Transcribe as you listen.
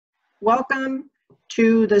Welcome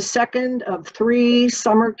to the second of 3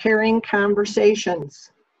 summer caring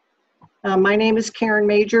conversations. My name is Karen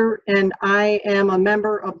Major, and I am a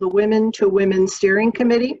member of the Women to Women Steering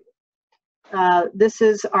Committee. This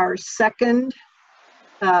is our second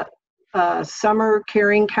summer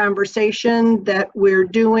caring conversation that we're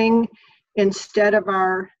doing instead of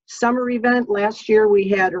our summer event. Last year we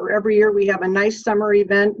had, or every year we have a nice summer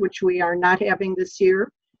event, which we are not having this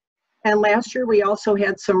year. And last year we also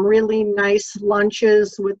had some really nice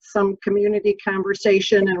lunches with some community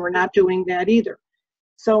conversation, and we're not doing that either.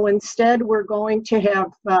 So instead we're going to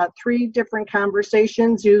have 3 different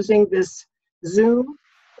conversations using this Zoom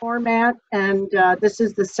format, and this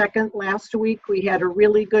is the second. Last week we had a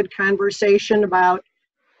really good conversation about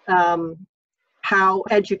how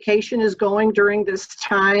education is going during this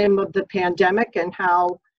time of the pandemic, and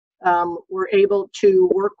how we're able to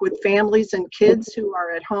work with families and kids who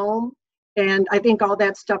are at home. And I think all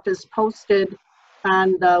that stuff is posted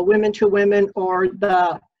on the Women to Women or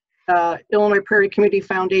the Illinois Prairie Community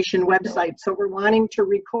Foundation website. So we're wanting to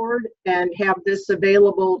record and have this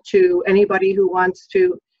available to anybody who wants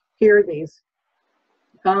to hear these.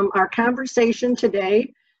 Our conversation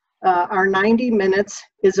today, our 90 minutes,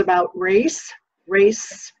 is about race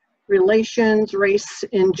relations, race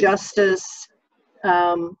injustice.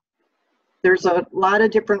 There's a lot of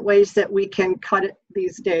different ways that we can cut it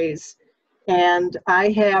these days. And I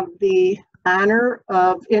have the honor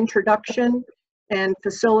of introduction and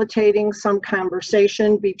facilitating some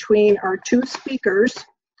conversation between our 2 speakers,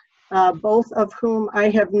 both of whom I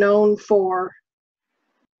have known for,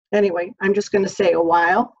 anyway, I'm just going to say a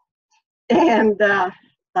while. And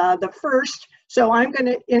the first, so I'm going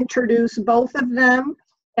to introduce both of them,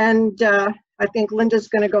 and I think Linda's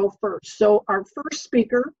going to go first. So our first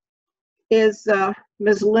speaker is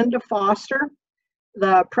Ms. Linda Foster,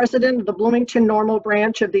 the president of the Bloomington-Normal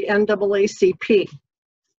branch of the NAACP.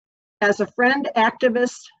 As a friend,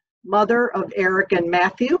 activist, mother of Eric and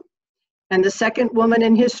Matthew, and the second woman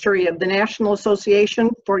in history of the National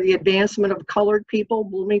Association for the Advancement of Colored People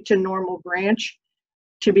Bloomington-Normal branch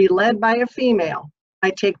to be led by a female,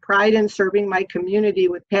 I take pride in serving my community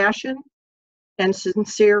with passion and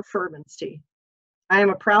sincere fervency. I am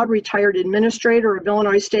a proud retired administrator of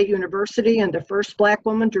Illinois State University and the first Black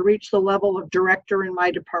woman to reach the level of director in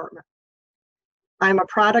my department. I am a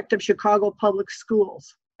product of Chicago Public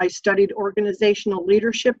Schools. I studied organizational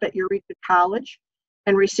leadership at Eureka College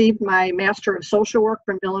and received my Master of Social Work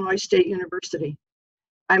from Illinois State University.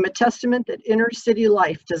 I'm a testament that inner city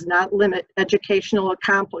life does not limit educational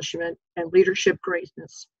accomplishment and leadership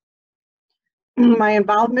greatness. My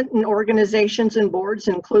involvement in organizations and boards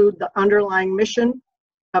include the underlying mission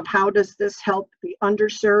of how does this help the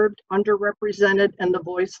underserved, underrepresented, and the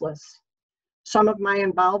voiceless. Some of my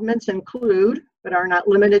involvements include, but are not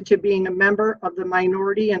limited to, being a member of the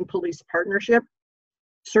Minority and Police Partnership,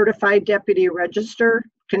 Certified Deputy Register,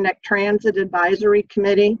 Connect Transit Advisory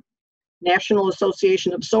Committee, National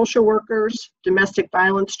Association of Social Workers, Domestic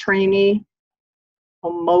Violence Trainee,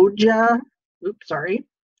 OMOJA,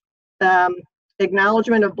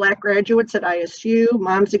 Acknowledgement of Black Graduates at ISU,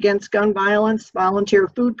 Moms Against Gun Violence, Volunteer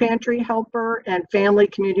Food Pantry Helper, and Family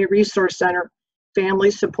Community Resource Center Family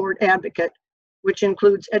Support Advocate, which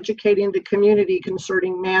includes educating the community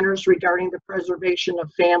concerning manners regarding the preservation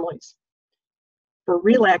of families. For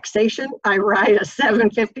relaxation, I ride a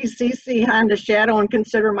 750cc Honda Shadow and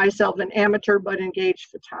consider myself an amateur but engaged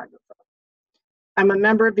photographer. I'm a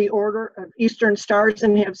member of the Order of Eastern Stars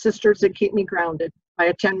and have sisters that keep me grounded. I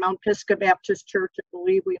attend Mount Pisgah Baptist Church and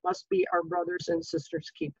believe we must be our brothers and sisters'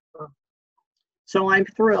 keeper. So I'm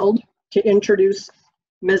thrilled to introduce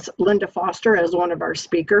Ms. Linda Foster as one of our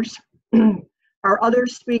speakers. Our other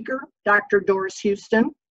speaker, Dr. Doris Houston,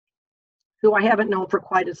 who I haven't known for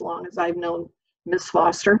quite as long as I've known Ms.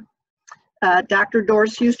 Foster. Dr.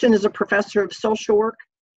 Doris Houston is a professor of social work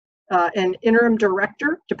and interim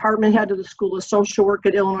director, department head of the School of Social Work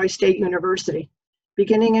at Illinois State University.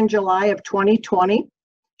 Beginning in July of 2020,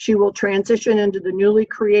 she will transition into the newly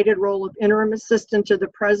created role of interim assistant to the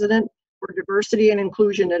president for diversity and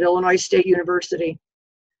inclusion at Illinois State University.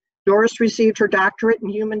 Doris received her doctorate in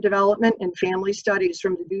human development and family studies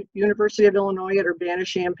from the University of Illinois at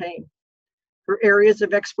Urbana-Champaign. Her areas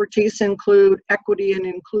of expertise include equity and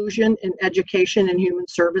inclusion in education and human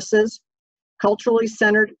services, culturally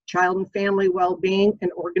centered child and family well-being,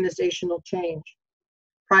 and organizational change.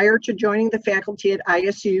 Prior to joining the faculty at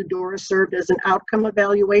ISU, Doris served as an outcome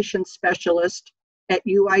evaluation specialist at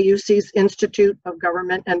UIUC's Institute of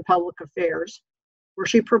Government and Public Affairs, where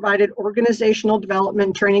she provided organizational development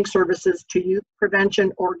and training services to youth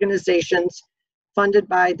prevention organizations funded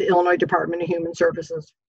by the Illinois Department of Human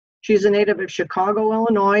Services. She's a native of Chicago,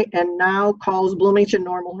 Illinois, and now calls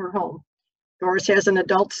Bloomington-Normal her home. Doris has an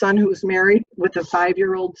adult son who's married with a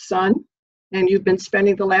 5-year-old son, and you've been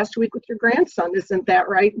spending the last week with your grandson. Isn't that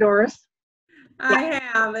right, Doris? I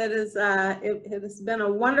have. It has been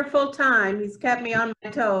a wonderful time. He's kept me on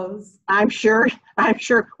my toes. I'm sure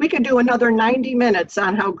we could do another 90 minutes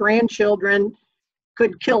on how grandchildren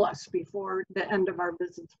could kill us before the end of our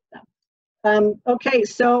visits with them. Okay,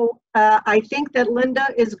 so I think that Linda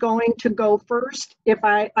is going to go first. If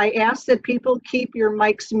I ask that people keep your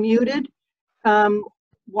mics muted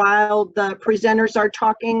while the presenters are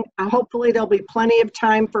talking, hopefully there'll be plenty of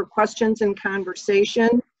time for questions and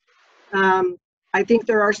conversation. I think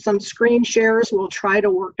there are some screen shares we'll try to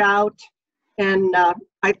work out. And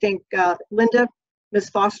I think Linda, Ms.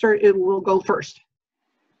 Foster, it will go first.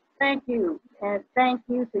 Thank you. And thank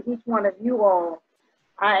you to each one of you all.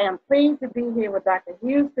 I am pleased to be here with Dr.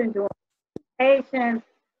 Houston doing presentations.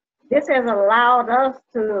 This has allowed us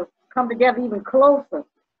to come together even closer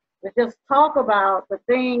to just talk about the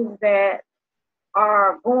things that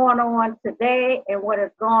are going on today and what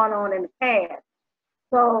has gone on in the past.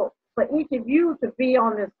 So for each of you to be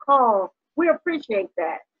on this call, we appreciate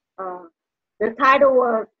that. The title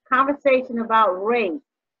was Conversation About Race.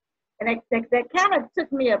 And that kind of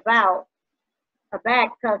took me aback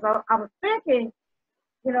because I was thinking,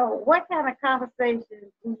 you know, what kind of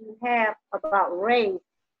conversation do you have about race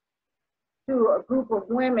to a group of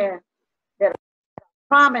women that are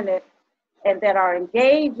prominent and that are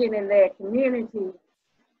engaging in their community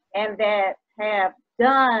and that have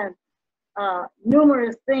done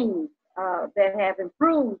numerous things that have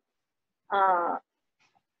improved.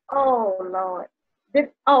 Oh, Lord.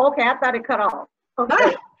 Okay, I thought it cut off.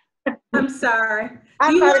 Okay. I'm sorry.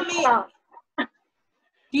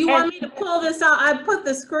 Do you want me to pull this out? I put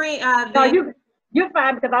the screen. No, you're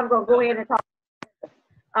fine because I'm going to go ahead and talk.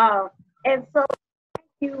 And so thank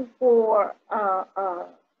you for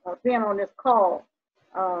being on this call.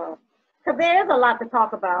 Because there is a lot to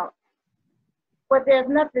talk about, but there's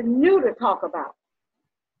nothing new to talk about.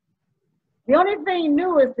 The only thing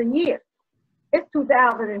new is the year. It's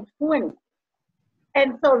 2020.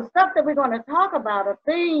 And so the stuff that we're going to talk about are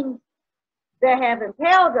things that have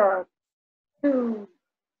impelled us to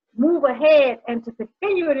move ahead and to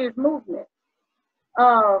continue in this movement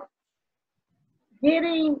of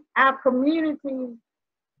getting our community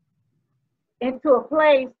into a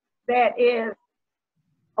place that is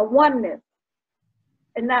a oneness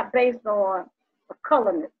and not based on a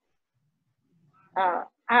colorness. Our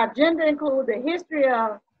agenda includes the history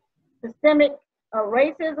of systemic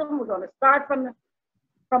racism. We're going to start from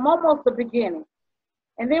almost the beginning.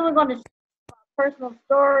 And then we're going to share personal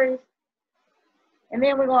stories. And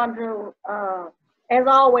then we're going to, as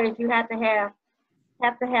always, you have to have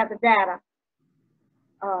the data.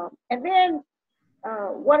 And then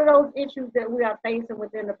what are those issues that we are facing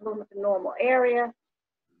within the Bloomington-Normal area?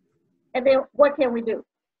 And then what can we do?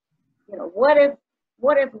 You know, what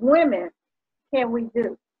as women can we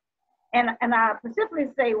do? And I specifically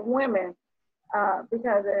say women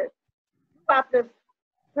because throughout this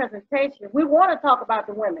presentation, we want to talk about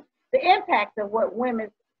the women, the impact of what women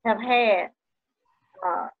have had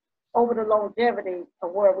over the longevity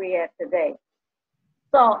of where we're at today.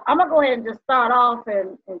 So I'm gonna go ahead and just start off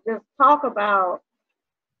and just talk about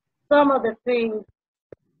some of the things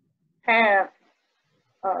have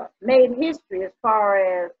made history as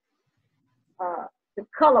far as the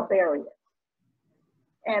color barrier.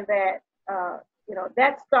 And that, you know,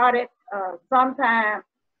 that started sometime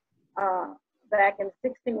back in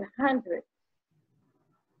 1600.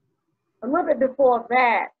 A little bit before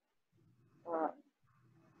that,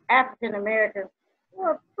 African Americans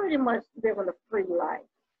were pretty much living a free life.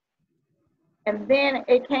 And then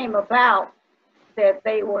it came about that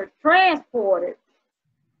they were transported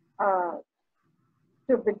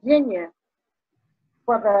to Virginia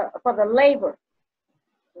for the labor.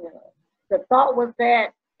 You know, the thought was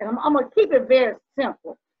that, and I'm gonna keep it very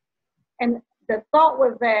simple. And the thought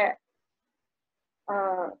was that,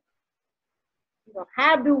 you know,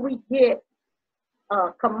 how do we get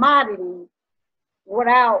commodities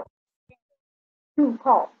without true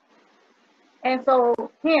cost? And so,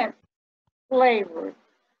 hence, slavery.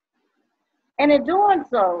 And in doing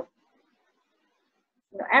so,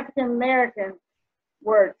 you know, African Americans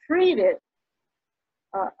were treated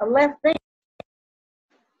less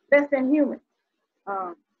than human.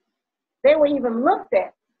 They were even looked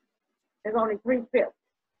at as only 3/5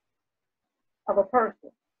 of a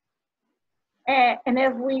person. And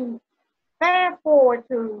as we fast forward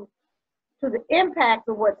to the impact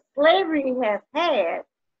of what slavery has had,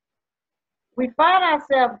 we find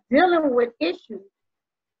ourselves dealing with issues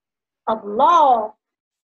of law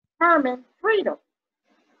determine freedom.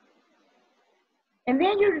 And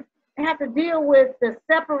then you have to deal with the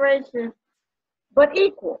separation but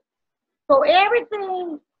equal. So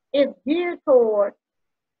everything is geared toward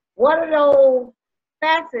what are those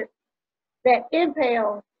facets that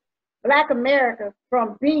impel Black America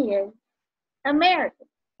from being American,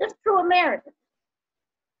 just true American.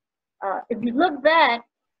 If you look back,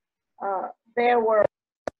 there were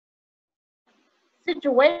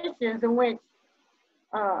situations in which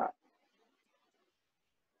the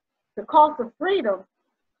cost of freedom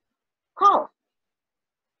cost.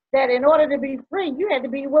 That in order to be free, you had to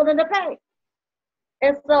be willing to pay.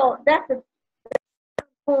 And so that's the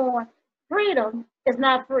point. Freedom is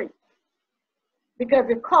not free because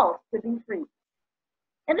it costs to be free.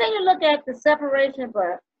 And then you look at the separation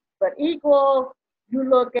but equal. You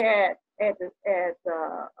look at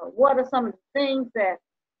what are some of the things that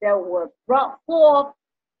were brought forth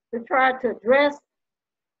to try to address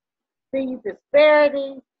these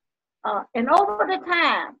disparities. And over the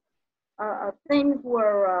time, things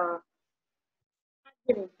were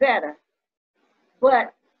getting better,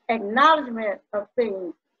 but acknowledgement of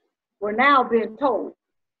things were now being told.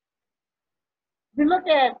 You look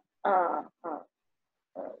at the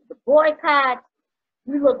boycott,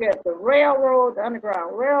 you look at the railroad, the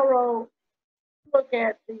Underground Railroad, you look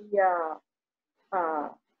at the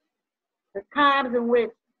times in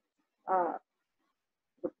which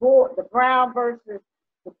the Brown versus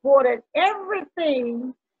the border,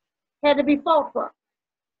 everything had to be fought for.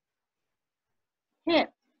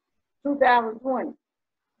 Hence, 2020,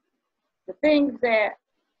 the things that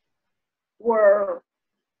were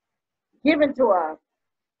given to us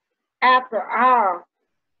after our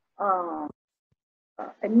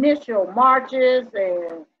initial marches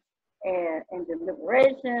and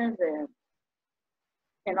deliberations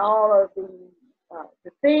and all of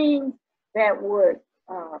the things that would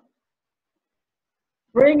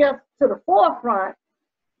bring us to the forefront.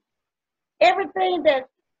 Everything that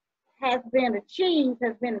has been achieved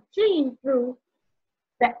through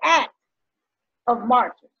the act of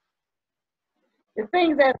marches. The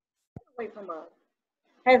things that are away from us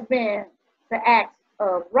has been the acts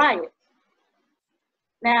of riots.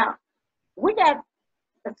 Now, we got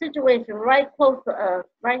a situation right close to us,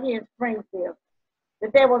 right here in Springfield,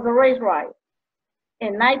 that there was a race riot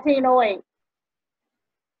in 1908.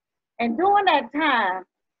 And during that time,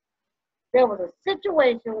 there was a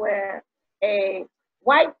situation where a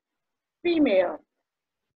white female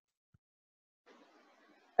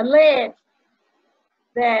alleged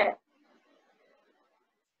that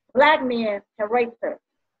Black men had raped her.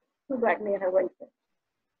 2 Black men had raped her.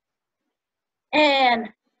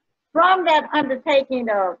 And from that undertaking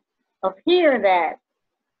of hearing that,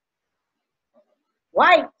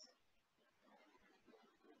 whites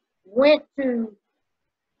went to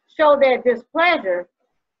show their displeasure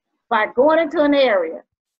by going into an area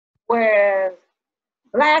where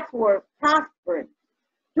Blacks were prospering,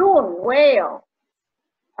 doing well,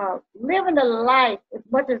 living a life as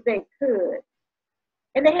much as they could.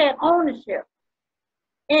 And they had ownership.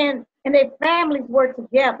 And their families were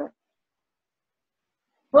together.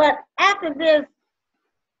 But after this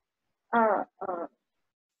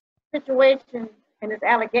situation and this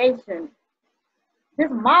allegation, this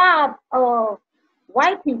mob of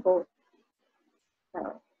white people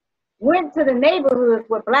went to the neighborhoods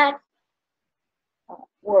where Blacks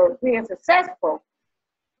were being successful,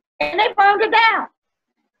 and they burned it down.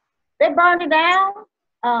 They burned it down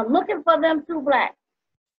looking for them 2 Blacks.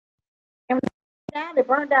 And they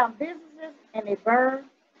burned down businesses and they burned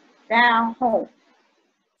down homes.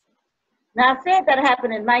 Now, I said that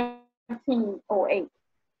happened in 1908.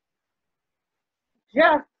 Just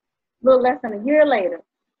a little less than a year later,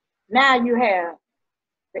 now you have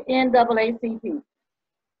the NAACP,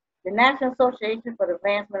 the National Association for the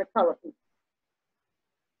Advancement of Colored People.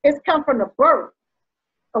 It's come from the birth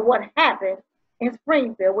of what happened in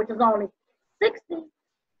Springfield, which is only 60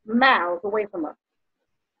 miles away from us.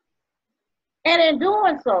 And in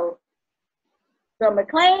doing so, the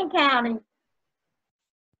McLean County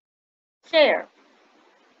Sheriff,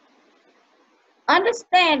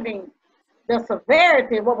 understanding the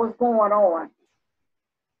severity of what was going on,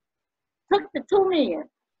 took the 2 men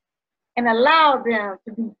and allowed them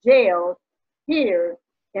to be jailed here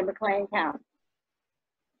in McLean County.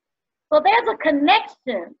 So there's a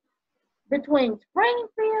connection between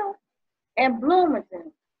Springfield and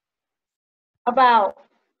Bloomington about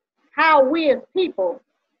how we as people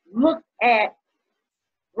look at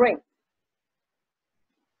race.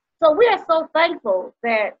 So we are so thankful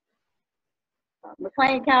that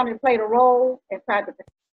McLean County played a role and tried to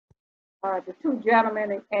the two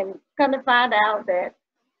gentlemen, and come to find out that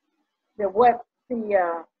what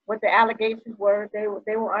the allegations were, they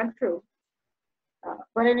were untrue.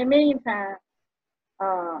 But in the meantime,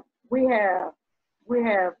 we have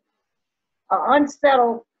an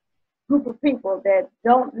unsettled group of people that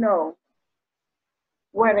don't know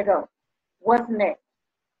where to go, what's next.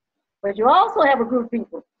 But you also have a group of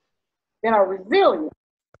people that are resilient.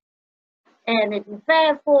 And if you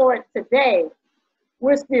fast forward today,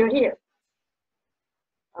 we're still here.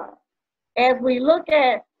 As we look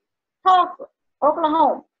at Tulsa,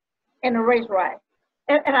 Oklahoma, and the race riots,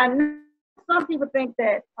 and I know some people think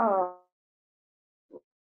that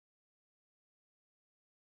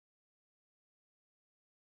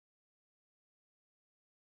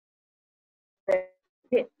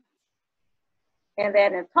and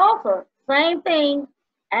that in Tulsa, same thing,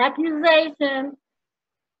 accusation,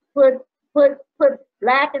 put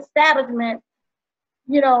Black establishment,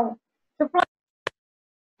 to play.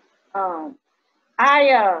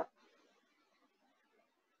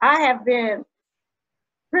 I have been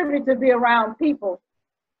privileged to be around people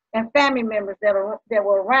and family members that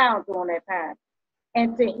were around during that time,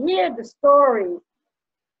 and to hear the stories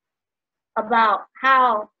about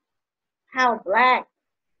how Black,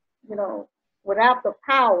 without the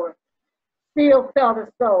power, still felt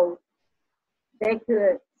as though they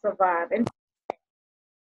could survive. And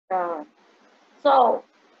so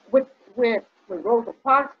with Rosa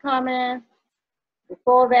Parks coming,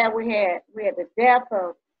 before that we had the death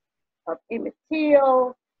of Emmett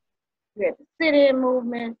Till, we had the sit-in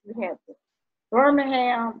movement, we had the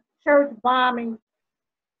Birmingham church bombing,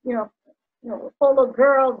 full of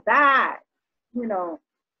girls died, you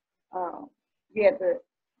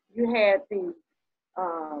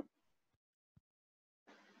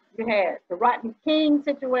had the Rodney King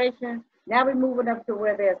situation. Now we're moving up to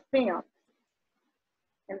where there's film,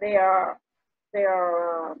 and they are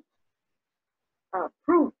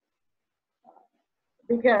proof,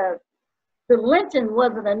 because the lynching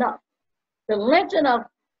wasn't enough. The lynching of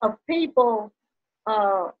people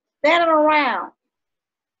standing around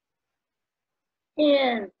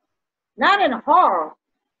not in horror,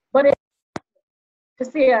 but to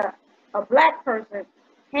see a Black person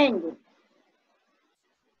hanging,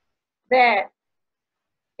 that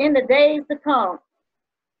in the days to come,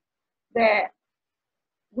 that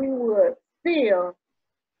we would still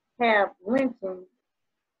have lynching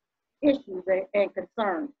issues and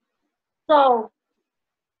concerns. So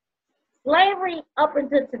slavery up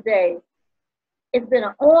until today, it's been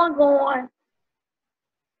an ongoing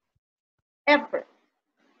effort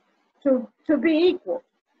to be equal,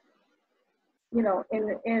 in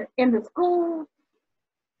the schools,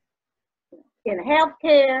 in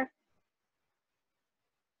healthcare,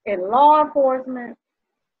 in law enforcement,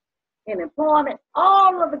 in employment,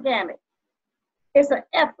 all of the gamut. It's an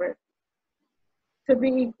effort to be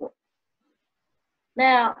equal.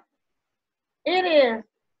 Now, it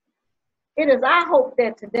is our hope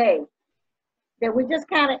that today, that we just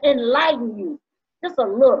kind of enlighten you just a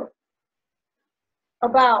little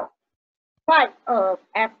about the fight of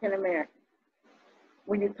African Americans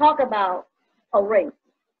when you talk about a race,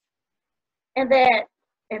 and that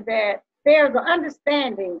there's an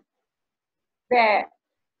understanding that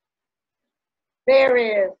there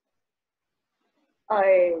is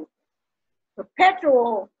a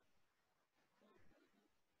perpetual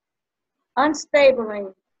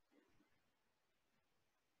unstabling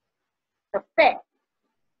effect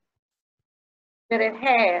that it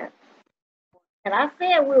has. And I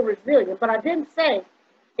said we're resilient, but I didn't say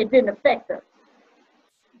it didn't affect us,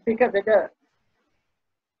 because it does.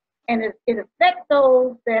 And it affects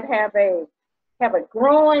those that have a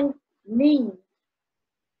growing need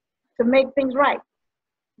to make things right.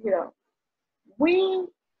 We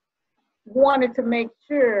wanted to make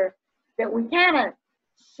sure that we kind of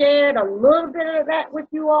shared a little bit of that with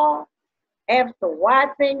you all as to why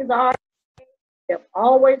things are. There's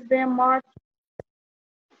always been march.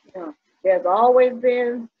 There's always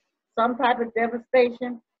been some type of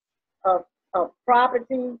devastation of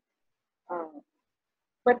property.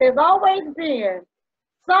 But there's always been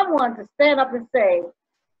someone to stand up and say,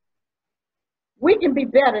 we can be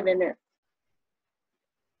better than this.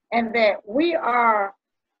 And that we are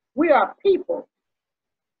people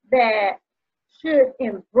that should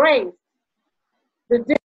embrace the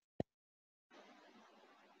difference.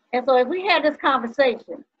 And so if we had this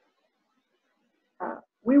conversation,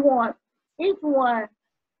 we want each one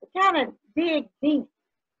to kind of dig deep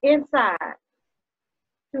inside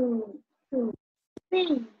to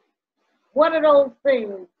see what are those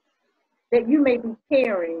things that you may be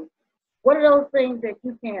carrying, what are those things that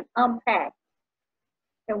you can unpack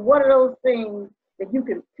And what are those things that you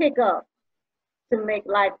can pick up to make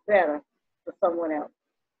life better for someone else?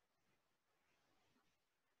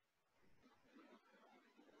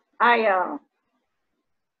 I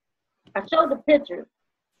showed the pictures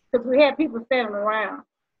because we had people standing around.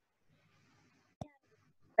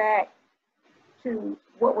 Back to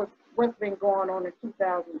what's been going on in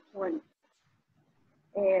 2020,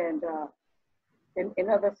 and in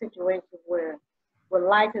other situations where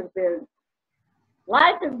life has been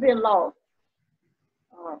lost,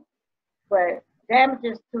 but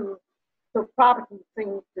damages to property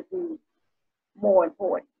seems to be more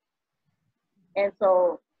important. And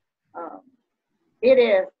so it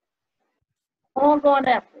is ongoing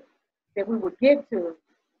effort that we would get to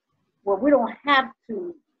where we don't have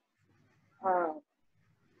to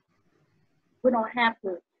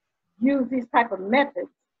use these type of methods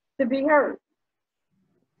to be heard.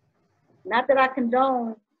 Not that I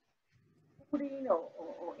condone shooting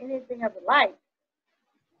or anything of the like.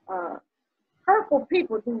 Hurtful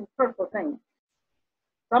people do hurtful things.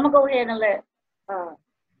 So I'm gonna go ahead and let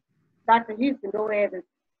Dr. Houston go ahead and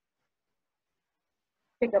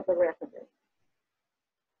pick up the rest of it.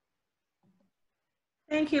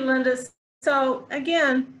 Thank you, Linda. So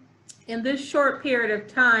again, in this short period of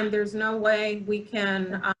time, there's no way we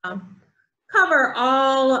can cover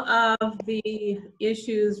all of the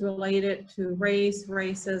issues related to race,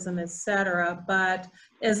 racism, etc. But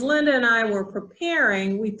as Linda and I were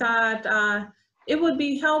preparing, we thought it would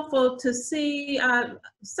be helpful to see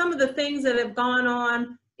some of the things that have gone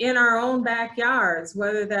on in our own backyards,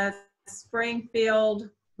 whether that's Springfield,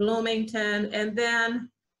 Bloomington, and then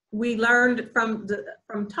we learned from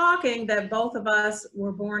talking that both of us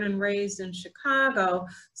were born and raised in Chicago.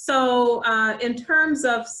 So in terms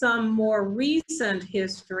of some more recent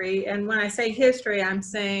history, and when I say history, I'm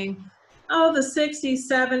saying, oh, the 60s,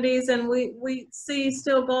 70s, and we see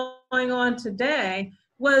still going on today,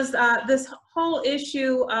 was this whole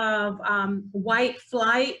issue of white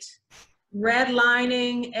flight,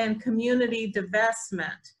 redlining, and community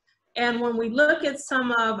divestment. And when we look at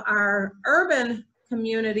some of our urban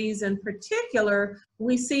communities in particular,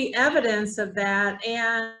 we see evidence of that,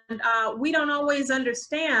 and we don't always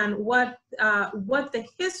understand what the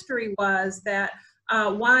history was, that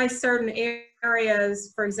why certain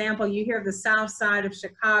areas, for example, you hear the south side of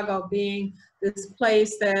Chicago being this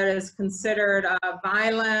place that is considered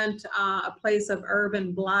violent, a place of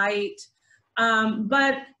urban blight.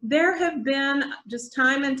 But there have been, just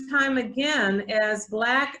time and time again, as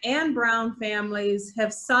Black and brown families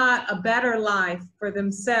have sought a better life for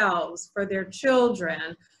themselves, for their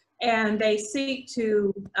children, and they seek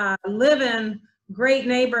to live in great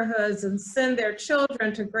neighborhoods and send their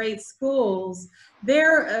children to great schools,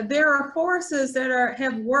 there are forces that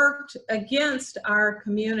have worked against our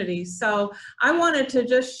communities. So I wanted to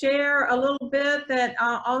just share a little bit that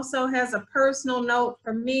also has a personal note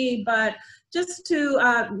for me, but just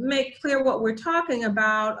to make clear what we're talking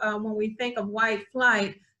about when we think of white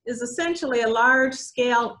flight is essentially a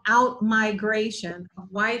large-scale out-migration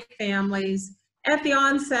of white families at the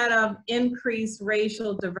onset of increased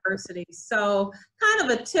racial diversity. So kind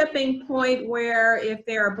of a tipping point where if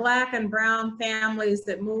there are Black and brown families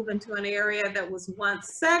that move into an area that was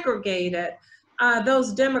once segregated,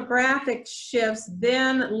 those demographic shifts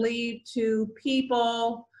then lead to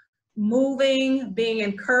people moving, being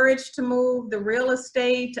encouraged to move, the real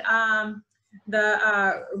estate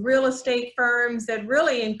firms that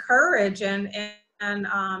really encourage and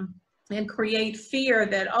create fear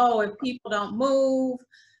that, oh, if people don't move,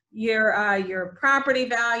 your property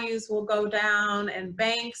values will go down and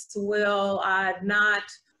banks will not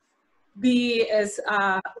be as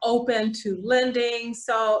open to lending.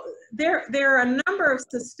 So there are a number of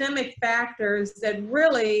systemic factors that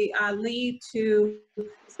really lead to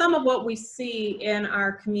some of what we see in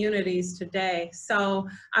our communities today. So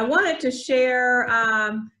I wanted to share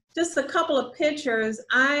just a couple of pictures.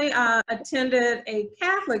 I attended a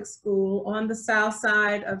Catholic school on the south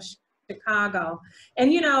side of Chicago.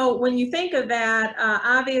 And you know, when you think of that,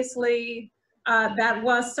 obviously that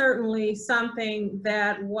was certainly something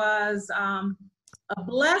that was a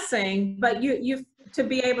blessing, but you to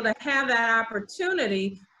be able to have that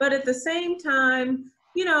opportunity. But at the same time,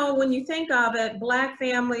 you know, when you think of it, Black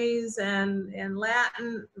families and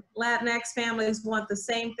Latinx families want the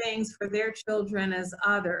same things for their children as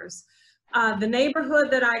others. The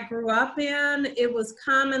neighborhood that I grew up in, it was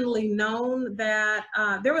commonly known that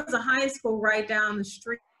there was a high school right down the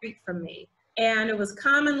street from me. And it was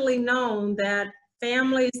commonly known that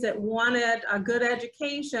families that wanted a good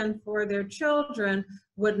education for their children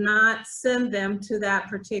would not send them to that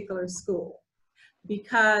particular school.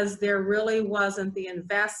 because there really wasn't the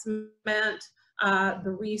investment,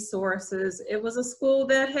 the resources. It was a school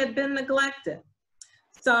that had been neglected.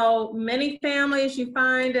 So many families you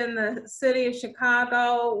find in the city of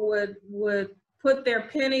Chicago would put their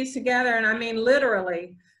pennies together, and I mean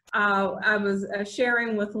literally. I was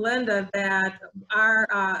sharing with Linda that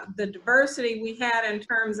the diversity we had in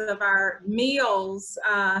terms of our meals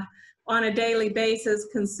on a daily basis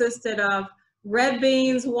consisted of red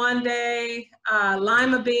beans one day,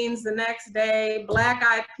 lima beans the next day,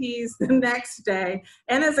 black-eyed peas the next day.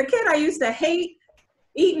 And as a kid, I used to hate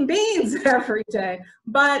eating beans every day.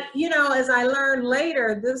 But, you know, as I learned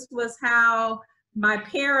later, this was how my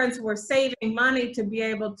parents were saving money to be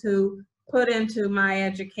able to put into my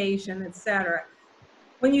education, etc.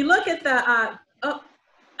 When you look at the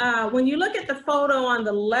photo on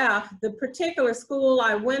the left, the particular school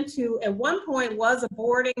I went to at one point was a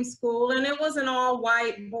boarding school, and it was an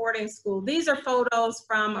all-white boarding school. These are photos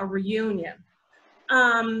from a reunion.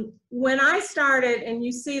 When I started, and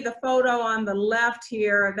you see the photo on the left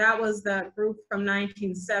here, that was the group from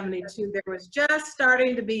 1972. There was just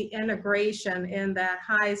starting to be integration in that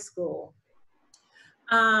high school.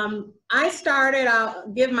 I started, I'll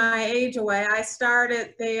give my age away, I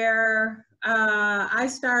started there, I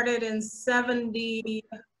started in 75.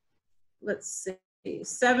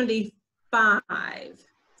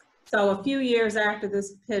 So a few years after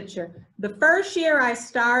this picture. The first year I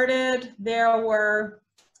started, there were,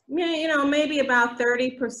 you know, maybe about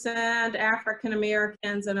 30% African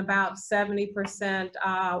Americans and about 70%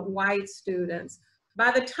 white students. By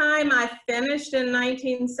the time I finished in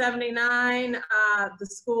 1979, the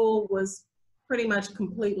school was pretty much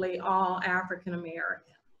completely all African American.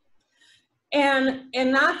 And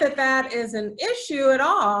not that that is an issue at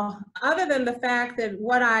all, other than the fact that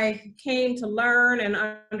what I came to learn and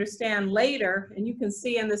understand later, and you can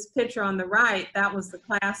see in this picture on the right, that was the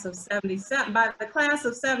class of 77. By the class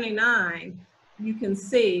of 79, you can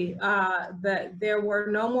see that there were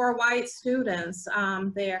no more white students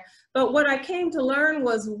there. But what I came to learn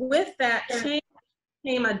was with that change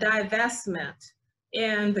came a divestment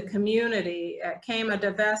in the community, came a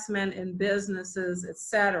divestment in businesses,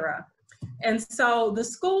 etc. And so the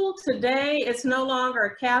school today, it's no longer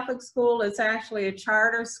a Catholic school, it's actually a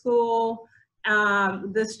charter school.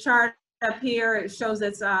 This chart up here, it shows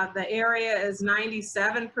it's the area is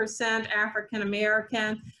 97% African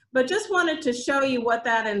American. But just wanted to show you what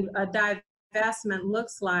that divestment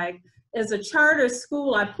looks like. As a charter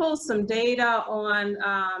school, I pulled some data on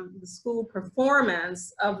the school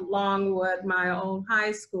performance of Longwood, my old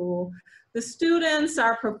high school. The students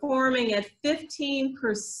are performing at 15%,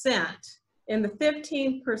 in the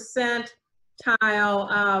 15th percentile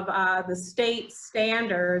of the state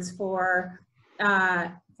standards for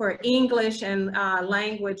English and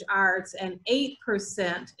language arts, and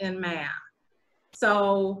 8% in math.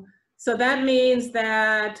 So that means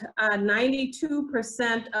that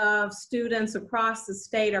 92% of students across the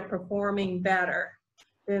state are performing better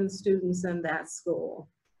than students in that school.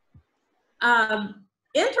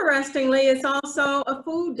 Interestingly, it's also a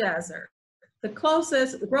food desert. The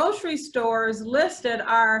closest grocery stores listed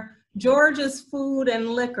are George's Food and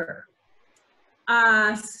Liquor,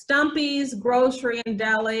 Stumpy's Grocery and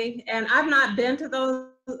Deli, and I've not been to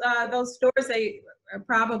those stores. They are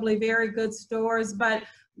probably very good stores, but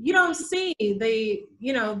you don't see the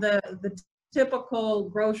typical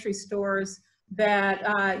grocery stores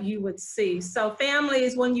that you would see. So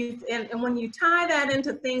families, when you tie that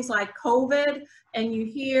into things like COVID, and you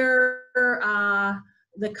hear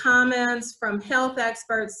the comments from health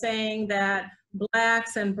experts saying that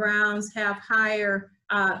Blacks and Browns have higher,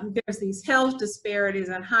 there's these health disparities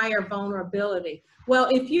and higher vulnerability. Well,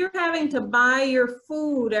 if you're having to buy your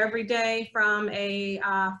food every day from a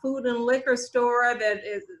food and liquor store that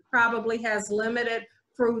probably has limited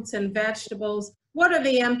fruits and vegetables, what are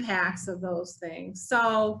the impacts of those things?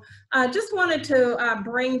 So just wanted to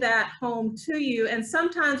bring that home to you. And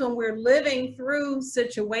sometimes when we're living through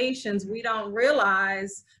situations, we don't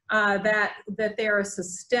realize that there are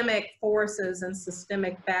systemic forces and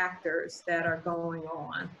systemic factors that are going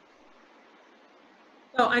on.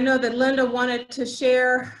 So I know that Linda wanted to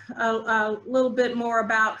share a little bit more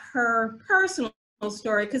about her personal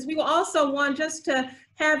story, because we also want just to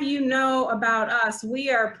have you know about us.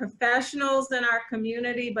 We are professionals in our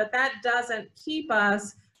community, but that doesn't keep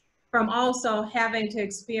us from also having to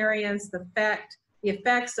experience the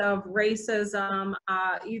effects of racism,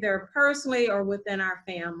 either personally or within our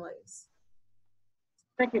families.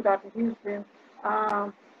 Thank you, Dr. Houston.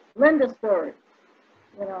 Linda's story,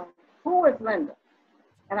 you know, who is Linda?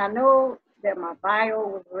 And I know that my bio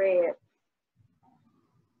was read.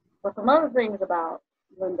 But some other things about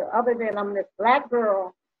Linda, other than I'm this Black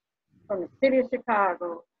girl from the city of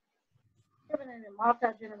Chicago, living in a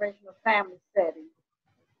multi-generational family setting,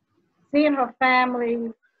 seeing her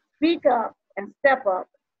family speak up and step up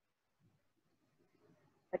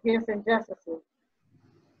against injustices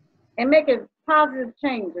and making positive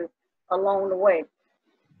changes along the way.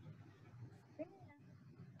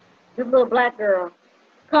 This little Black girl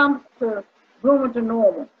comes to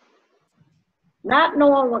Bloomington-Normal, not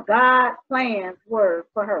knowing what God's plans were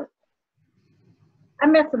for her. I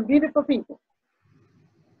met some beautiful people,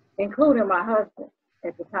 including my husband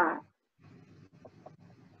at the time.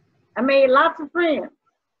 I made lots of friends,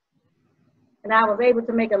 and I was able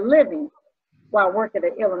to make a living while working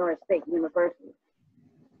at Illinois State University.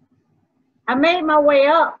 I made my way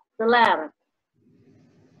up the ladder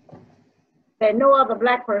that no other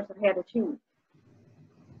Black person had achieved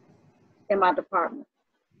in my department,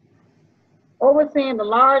 overseeing the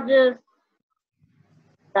largest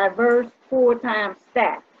diverse full-time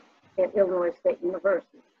staff at Illinois State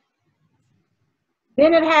University.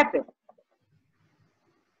 Then it happened.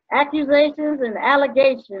 Accusations and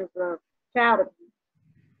allegations of child abuse.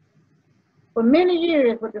 For many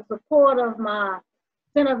years, with the support of my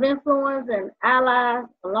center of influence and allies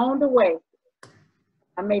along the way,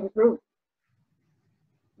 I made it through.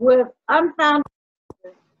 With unfounded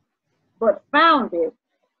but founded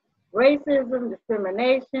racism,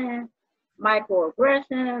 discrimination,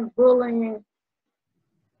 microaggression, bullying,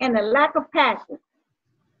 and a lack of passion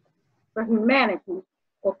for humanity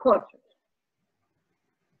or culture.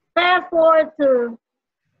 Fast forward to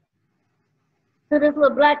this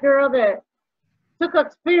little Black girl that took her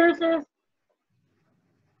experiences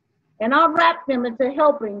and unwrapped them into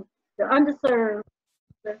helping the underserved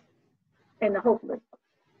and the hopeless.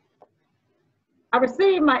 I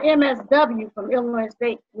received my MSW from Illinois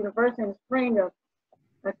State University in the spring of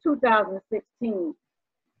 2016.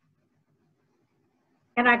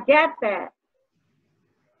 And I got that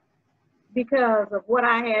because of what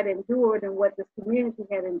I had endured and what this community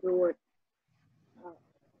had endured.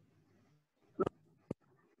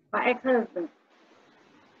 My ex-husband,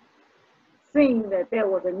 seeing that there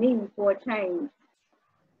was a need for a change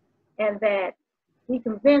and that he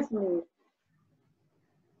convinced me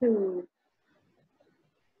to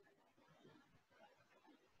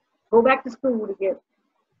go back to school to get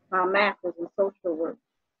my master's in social work.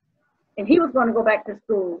 And he was going to go back to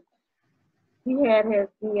school. He had his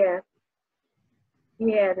BS,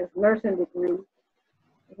 he had his nursing degree,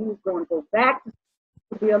 and he was going to go back to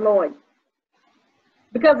school to be a lawyer.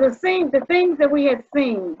 Because the things that we had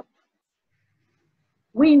seen,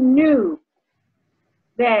 we knew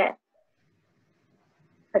that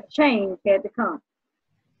a change had to come.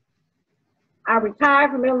 I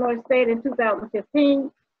retired from Illinois State in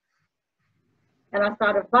 2015, and I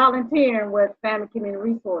started volunteering with Family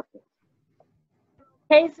Community Resources.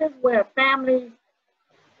 Cases where families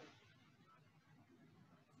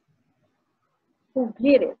who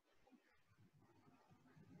get it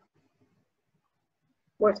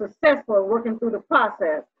were successful in working through the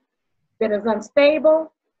process that is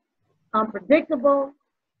unstable, unpredictable,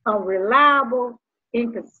 unreliable,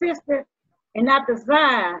 inconsistent, and not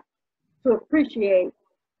designed to appreciate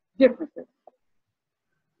differences.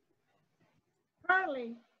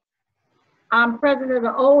 Currently, I'm president of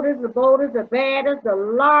the oldest, the boldest, the baddest, the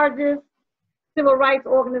largest civil rights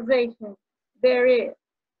organization there is.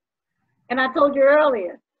 And I told you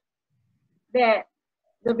earlier that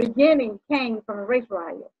the beginning came from a race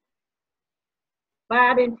riot. But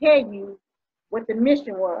I didn't tell you what the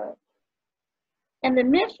mission was. And the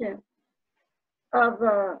mission of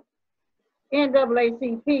the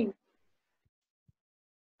NAACP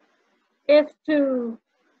is to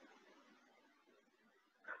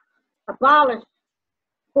abolish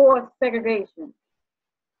forced segregation,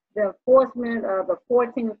 the enforcement of the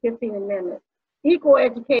 14th and 15th Amendment, equal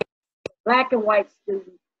education for Black and white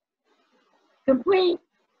students, complete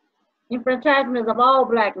enfranchisement of all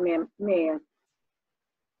Black men.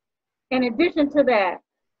 In addition to that,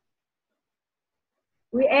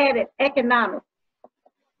 we added economic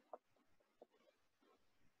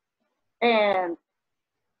and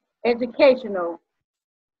educational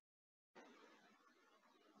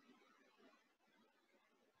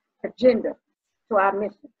agenda to our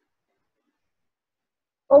mission.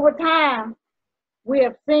 Over time, we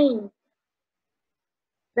have seen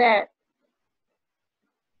that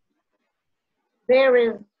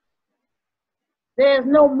there's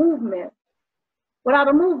no movement without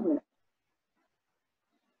a movement.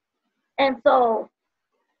 And so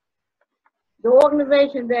the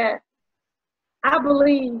organization that I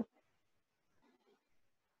believe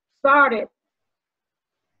started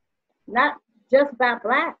not just by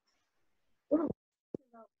blacks,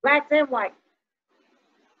 blacks and whites,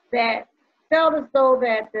 that felt as though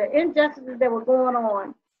that the injustices that were going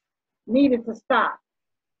on needed to stop.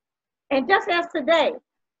 And just as today,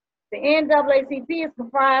 the NAACP is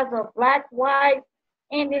comprised of blacks, whites,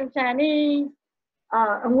 Indian, Chinese,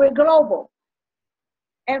 and we're global.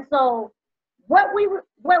 And so what we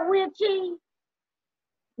achieve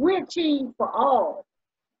for all.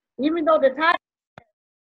 Even though the title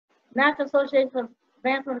National Association for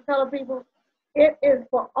Advancement of Colored People, it is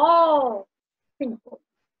for all people.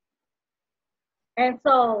 And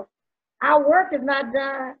so our work is not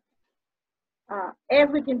done. As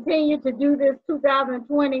we continue to do this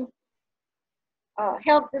 2020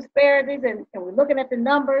 health disparities, and we're looking at the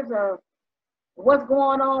numbers of what's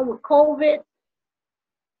going on with COVID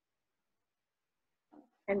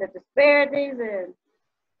and the disparities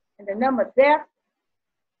and the number of deaths.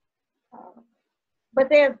 But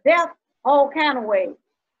there's death all kind of ways.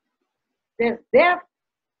 There's death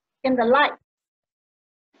in the life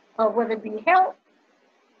of whether it be health,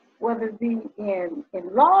 whether it be in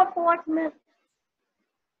law enforcement,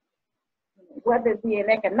 whether it be in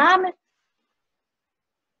economics,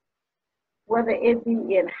 whether it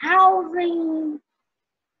be in housing.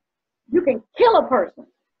 You can kill a person.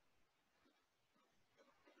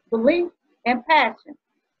 Belief and passion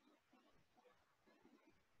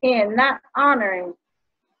in not honoring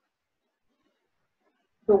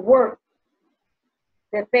the work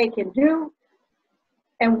that they can do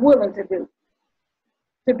and willing to do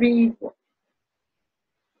to be equal.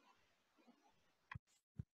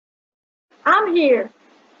 I'm here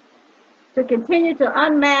to continue to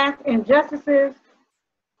unmask injustices,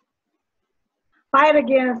 fight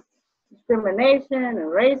against discrimination and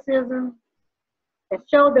racism, and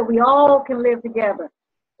show that we all can live together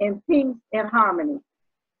in peace and harmony.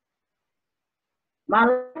 My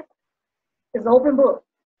life is open book.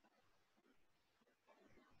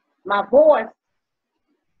 My voice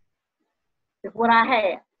is what I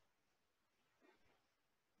have.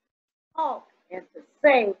 Talk and to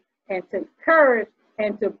say and to encourage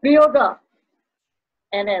and to build up.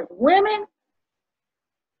 And as women,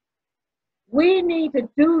 we need to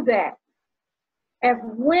do that. As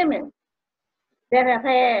women that have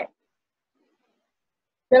had,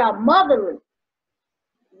 that are motherly,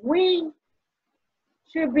 we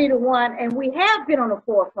should be the one, and we have been on the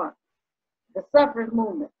forefront, the suffrage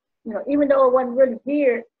movement. You know, even though it wasn't really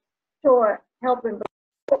geared toward helping,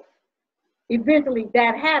 eventually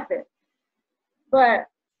that happened. But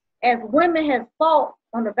as women have fought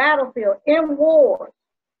on the battlefield in wars,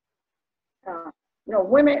 you know,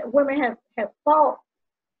 women have fought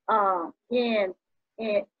in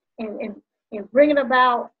bringing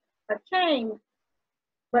about a change.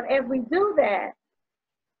 But as we do that,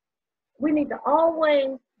 we need to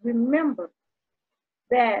always remember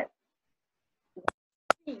that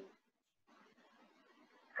we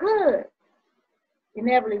could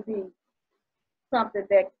inevitably be something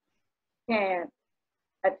that can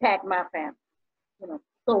attack my family. You know,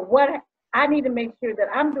 so what I need to make sure that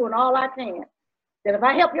I'm doing all I can. That if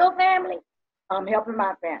I help your family, I'm helping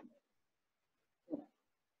my family. You know?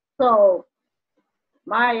 So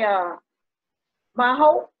my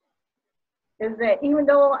hope is that even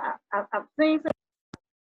though I've seen some,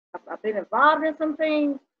 I've been involved in some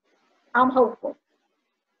things, I'm hopeful.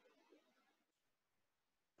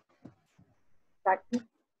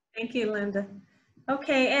 Thank you, Linda.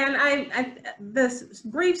 Okay, and this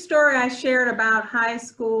brief story I shared about high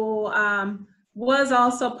school was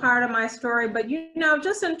also part of my story, but you know,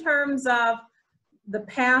 just in terms of the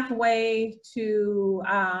pathway to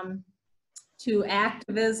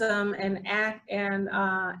activism and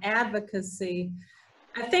advocacy,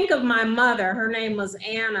 I think of my mother. Her name was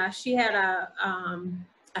Anna. She had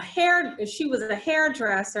she was a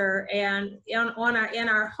hairdresser, and in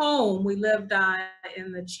our home, we lived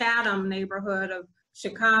in the Chatham neighborhood of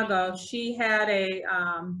Chicago. She had a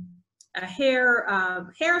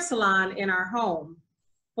hair salon in our home,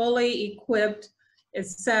 fully equipped,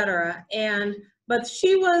 etc. But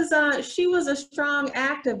she was a strong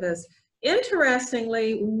activist.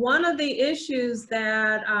 Interestingly, one of the issues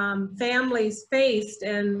that families faced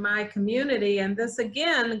in my community, and this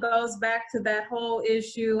again goes back to that whole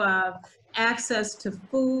issue of access to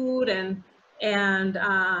food and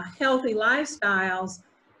healthy lifestyles,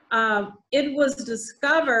 it was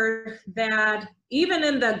discovered that even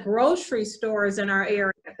in the grocery stores in our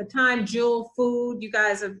area, at the time, Jewel Food, you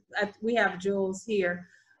guys we have Jewel's here.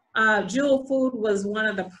 Jewel Food was one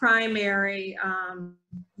of the primary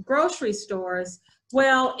grocery stores.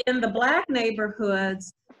 Well, in the Black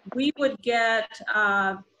neighborhoods, we would get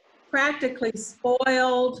practically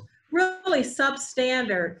spoiled really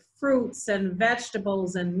substandard fruits and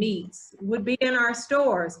vegetables and meats would be in our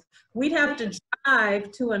stores. We'd have to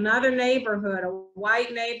drive to another neighborhood, a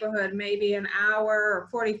white neighborhood, maybe an hour or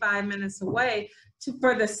 45 minutes away,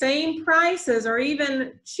 for the same prices or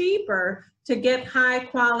even cheaper to get high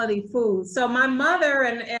quality food. So my mother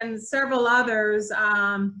and several others,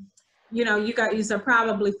 you know, you are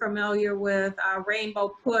probably familiar with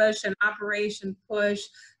Rainbow Push and Operation Push,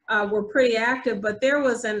 were pretty active, but there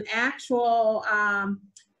was an actual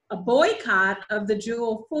a boycott of the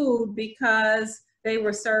Jewel food because they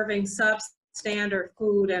were serving substandard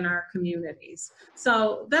food in our communities.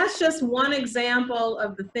 So that's just one example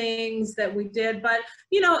of the things that we did. But,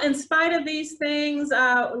 you know, in spite of these things,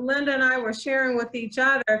 Linda and I were sharing with each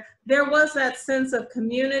other, there was that sense of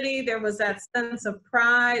community, there was that sense of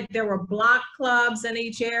pride, there were block clubs in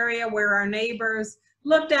each area where our neighbors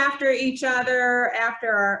looked after each other,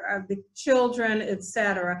 after the children,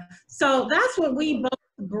 etc. So that's what we both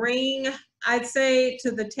bring, I'd say,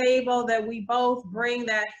 to the table, that we both bring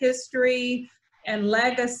that history and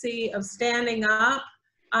legacy of standing up.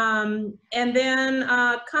 And then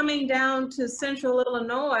coming down to Central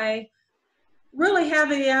Illinois, really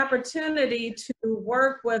having the opportunity to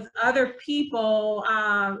work with other people,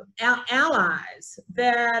 allies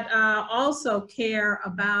that also care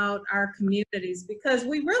about our communities, because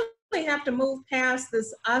we really have to move past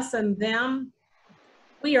this us and them.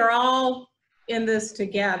 We are all in this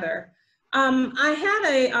together. I had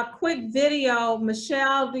a quick video.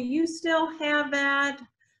 Michelle, do you still have that?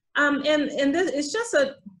 And this, it's just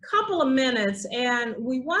a couple of minutes, and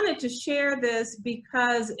we wanted to share this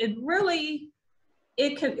because it really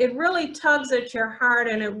tugs at your heart,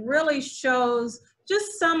 and it really shows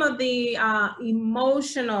just some of the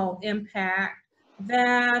emotional impact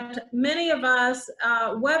that many of us,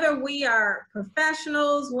 whether we are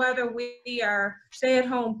professionals, whether we are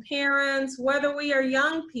stay-at-home parents, whether we are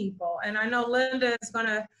young people, and I know Linda is going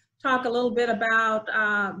to talk a little bit about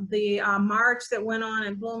the march that went on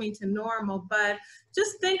in Bloomington-Normal, but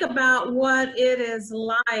just think about what it is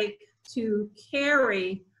like to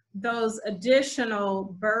carry those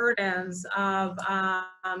additional burdens of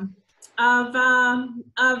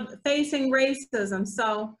facing racism.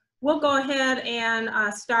 So we'll go ahead and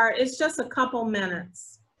start. It's just a couple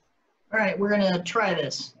minutes. All right, we're gonna try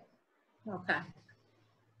this. Okay.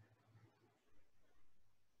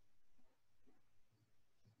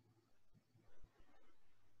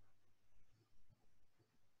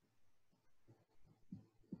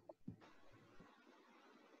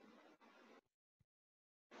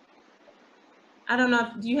 I don't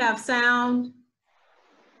know, do you have sound?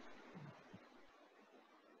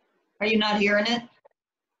 Are you not hearing it?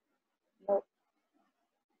 Nope.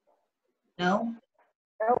 No?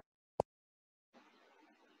 Nope.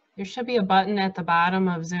 There should be a button at the bottom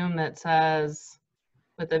of Zoom that says,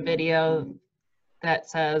 with a video that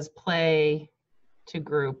says play to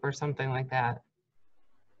group or something like that.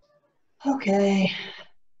 Okay.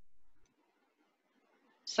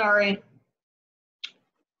 Sorry.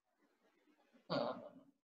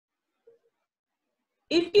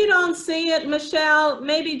 If you don't see it, Michelle,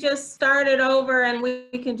 maybe just start it over and we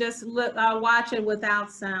can just watch it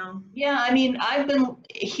without sound. Yeah, I mean, I've been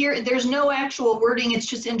here, there's no actual wording, it's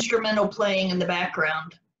just instrumental playing in the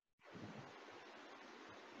background.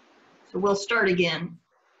 So we'll start again.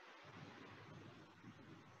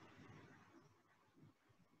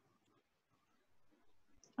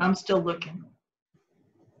 I'm still looking.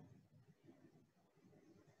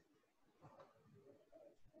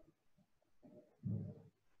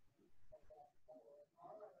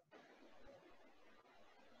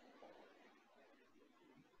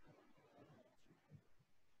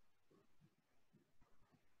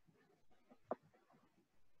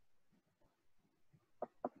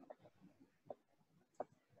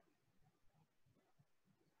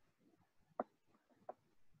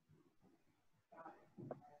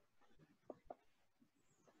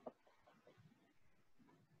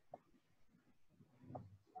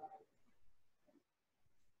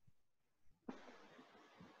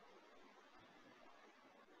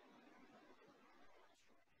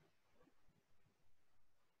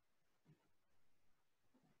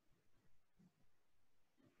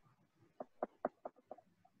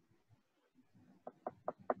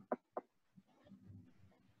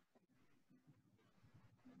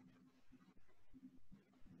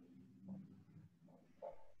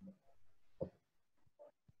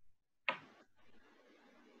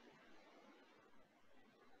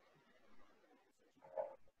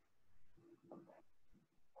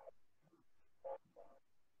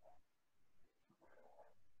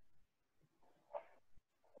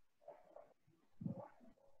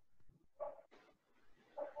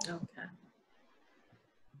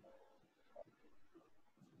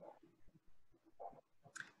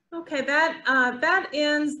 Okay, that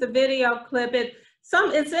ends the video clip.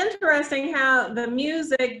 It's interesting how the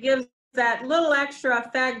music gives that little extra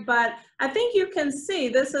effect, but I think you can see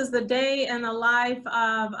this is the day in the life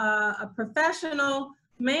of a professional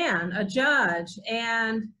man, a judge,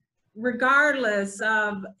 and regardless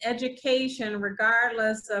of education,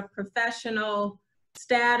 regardless of professional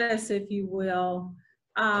status, if you will,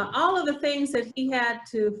 all of the things that he had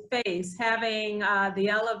to face, having the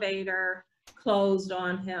elevator closed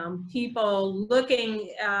on him, people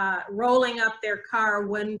looking, rolling up their car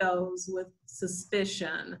windows with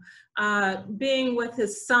suspicion, being with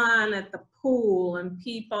his son at the pool and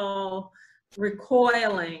people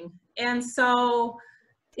recoiling. And so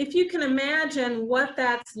if you can imagine what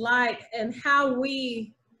that's like and how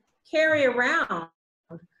we carry around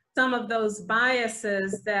some of those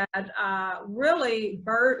biases that really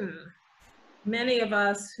burden many of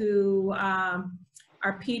us who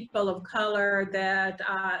are people of color, that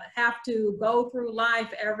have to go through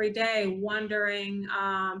life every day wondering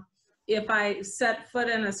if I set foot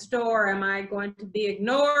in a store, am I going to be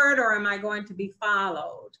ignored or am I going to be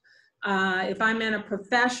followed? If I'm in a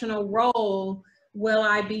professional role, will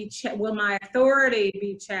my authority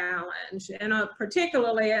be challenged? And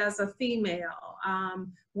particularly as a female,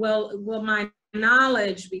 will my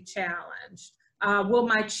knowledge be challenged? Will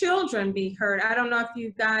my children be hurt? I don't know if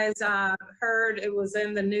you guys heard, it was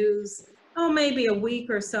in the news, maybe a week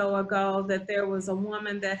or so ago, that there was a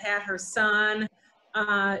woman that had her son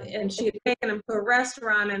and she had taken him to a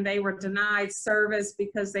restaurant and they were denied service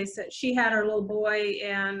because they said she had her little boy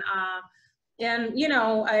in you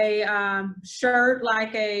know, a shirt,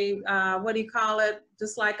 like a, what do you call it?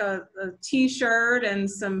 Just like a t-shirt and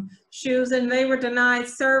some shoes, and they were denied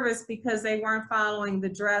service because they weren't following the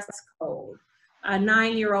dress code. A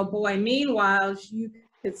 9-year-old boy. Meanwhile, you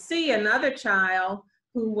could see another child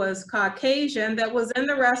who was Caucasian that was in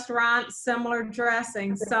the restaurant, similar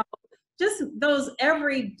dressing. So just those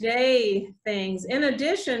everyday things, in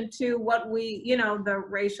addition to what we, you know, the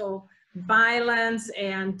racial violence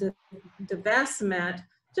and divestment,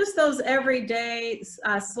 just those everyday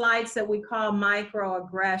slights that we call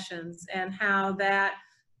microaggressions and how that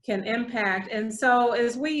can impact. And so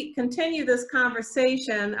as we continue this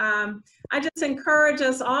conversation, I just encourage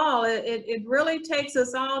us all, it really takes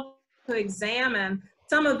us all to examine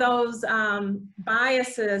some of those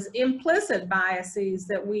biases, implicit biases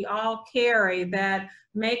that we all carry that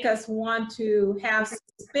make us want to have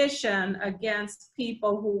suspicion against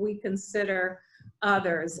people who we consider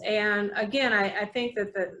others. And again, I think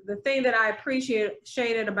that the thing that I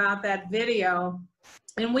appreciated about that video,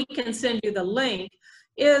 and we can send you the link,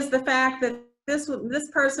 is the fact that this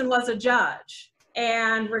person was a judge.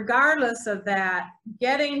 And regardless of that,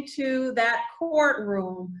 getting to that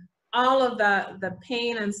courtroom, all of the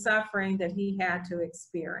pain and suffering that he had to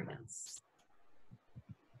experience.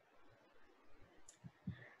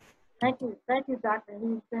 Thank you, Dr.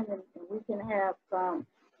 Houston, and we can have some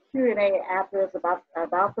Q&A afterwards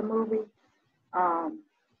about the movie. You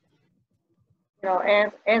know,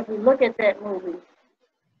 as we look at that movie,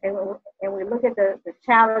 and we look at the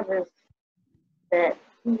challenges that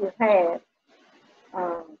he has had,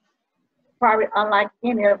 probably unlike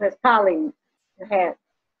any of his colleagues had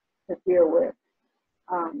to deal with.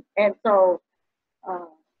 And so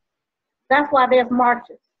that's why there's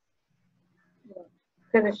marches,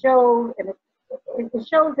 because it shows, and it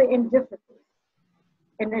shows the injustices,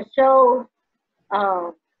 and it shows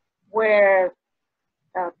where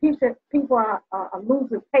people are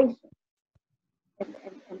losing patience,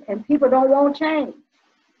 and people don't want change.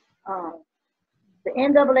 The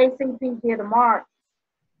NAACP did a march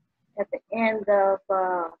at the end of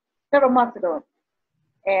several months ago,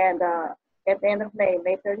 and at the end of May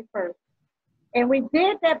 31st. And we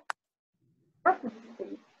did that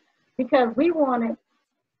purposely because we wanted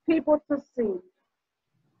people to see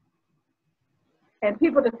and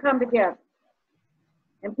people to come together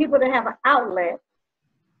and people to have an outlet,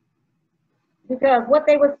 because what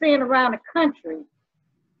they were seeing around the country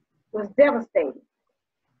was devastating.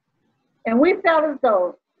 And we felt as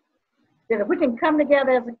though that if we can come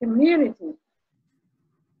together as a community,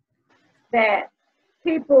 that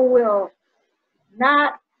people will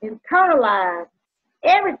not internalize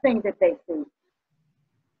everything that they see,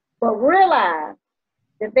 but realize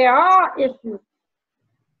that there are issues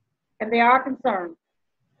and there are concerns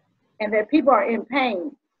and that people are in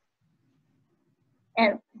pain.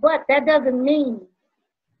 But that doesn't mean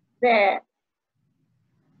that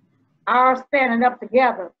our standing up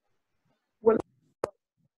together will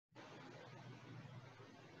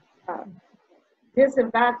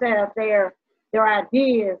disadvantage their their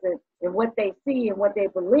ideas and what they see and what they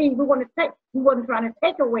believe. We wasn't trying to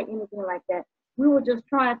take away anything like that. We were just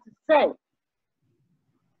trying to say,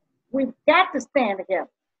 we've got to stand together.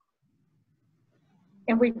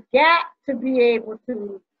 And we've got to be able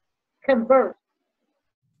to converse,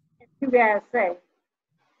 as you guys say,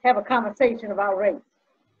 have a conversation about race.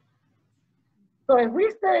 So as we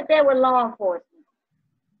stood there with law enforcement,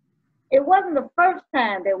 it wasn't the first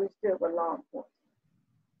time that we stood with law enforcement.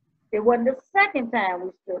 It wasn't the second time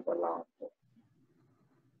we stood with law enforcement.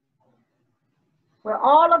 With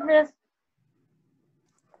all of this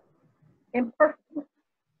imperfect,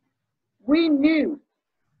 we knew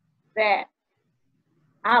that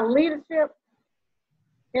our leadership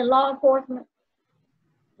in law enforcement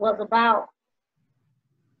was about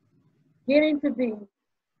getting to be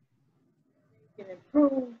can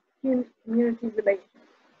improve community relations,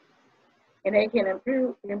 and they can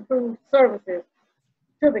improve services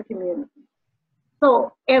to the community.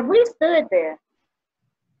 So if we stood there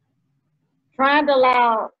trying to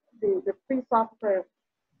allow the police officers,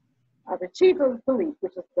 the chief of police,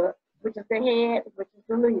 which is the head, which is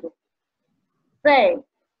the leader, say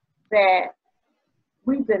that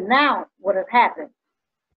we denounce what has happened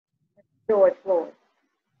to George Floyd,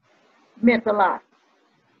 meant a lot.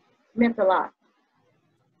 Meant a lot.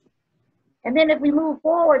 And then if we move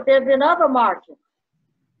forward, there's been other marches,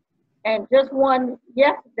 and just one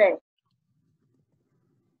yesterday.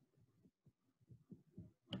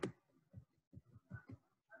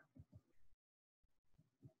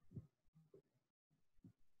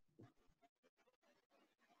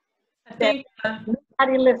 I think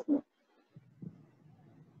Nobody listening.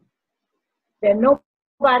 That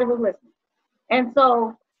nobody was listening. And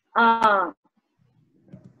so,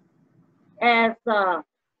 as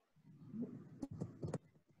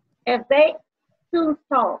students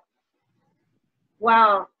talk,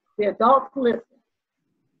 while the adults listen,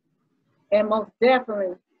 and most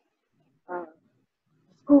definitely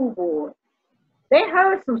school board, they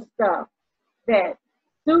heard some stuff that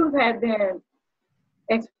students had been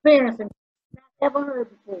experiencing, not ever heard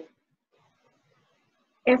before.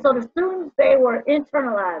 And so the students, they were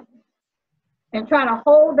internalizing and trying to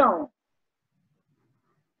hold on.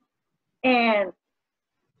 And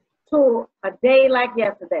to a day like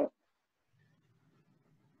yesterday,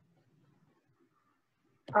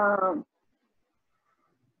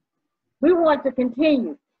 we want to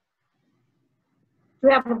continue to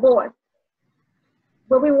have a voice,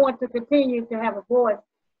 but we want to continue to have a voice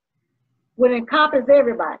would encompass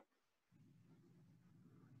everybody.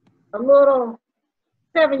 A little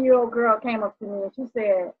 7-year-old girl came up to me and she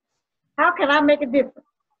said, "How can I make a difference?"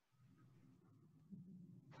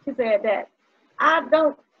 She said that, I'm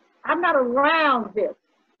not around this,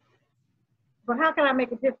 but how can I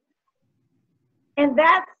make a difference? And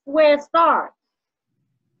that's where it starts.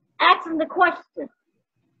 Asking the question,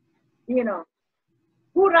 who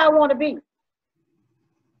do I want to be?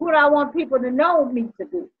 Who do I want people to know me to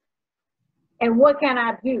be? And what can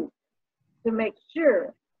I do to make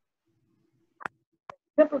sure I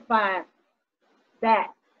simplify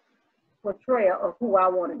that portrayal of who I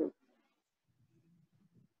want to be?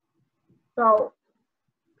 So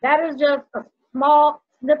that is just a small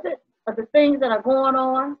snippet of the things that are going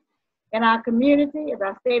on in our community. As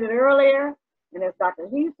I stated earlier, and as Dr.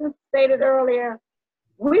 Houston stated earlier,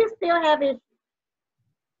 we still have issues,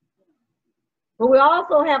 but we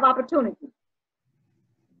also have opportunities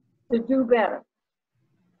to do better.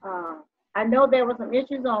 I know there were some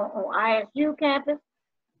issues on ISU campus.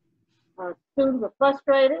 Students were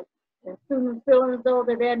frustrated, and students feeling as though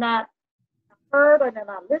that they're not heard or they're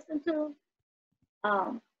not listened to.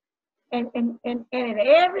 And in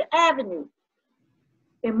every avenue,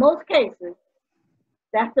 in most cases,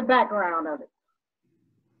 that's the background of it.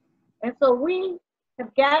 And so we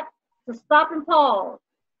have got to stop and pause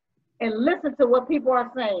and listen to what people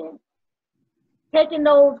are saying, taking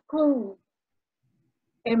those clues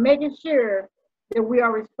and making sure that we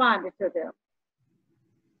are responding to them.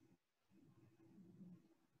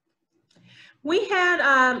 we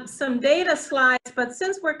had some data slides, but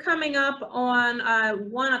since we're coming up on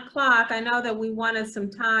 1 o'clock, I know that we wanted some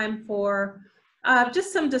time for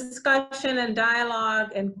just some discussion and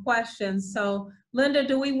dialogue and questions. So Linda,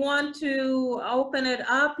 do we want to open it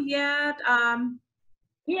up yet?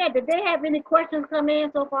 Yeah, did they have any questions come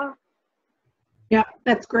in so far? Yeah,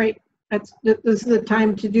 that's great. This is the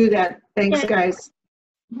time to do that. Thanks, guys.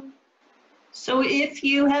 So if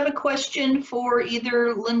you have a question for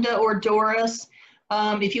either Linda or Doris,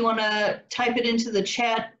 if you want to type it into the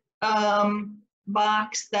chat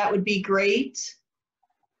box, that would be great.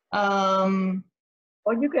 Or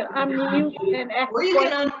you can unmute and ask. Or you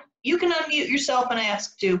can You can unmute yourself and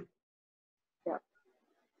ask too. Yeah.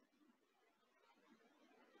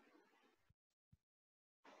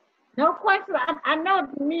 No question. I know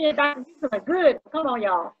me and Dr. Houston are good. Come on,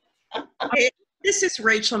 y'all. Hey, this is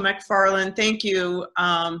Rachel McFarland. Thank you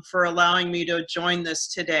for allowing me to join this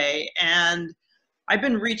today. And I've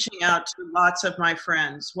been reaching out to lots of my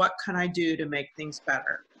friends. What can I do to make things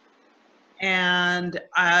better? And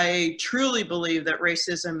I truly believe that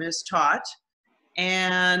racism is taught.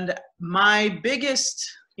 And my biggest,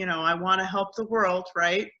 I want to help the world,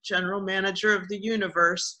 right? General manager of the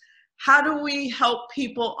universe. How do we help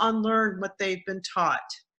people unlearn what they've been taught?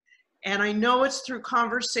 And I know it's through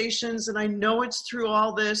conversations, and I know it's through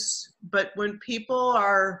all this, but when people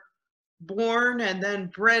are born and then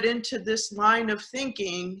bred into this line of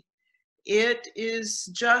thinking, it is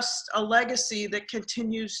just a legacy that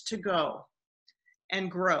continues to go and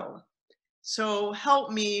grow. So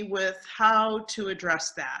help me with how to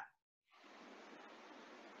address that.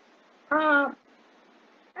 I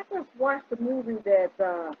just watched the movie that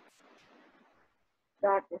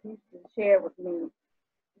Dr. Houston shared with me.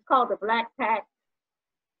 It's called The Black Pact.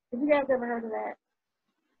 Have you guys ever heard of that?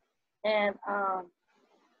 And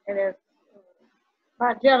it's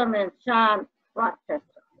by a gentleman, Sean Rochester.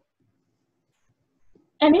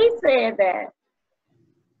 And he said that,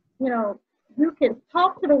 you can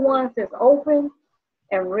talk to the ones that's open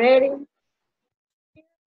and ready.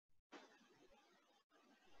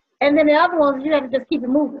 And then the other ones, you have to just keep it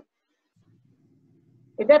moving.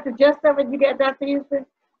 Is that the gist of it you get, Dr. Houston?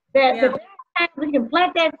 That Yeah. we can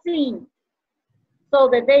plant that seed so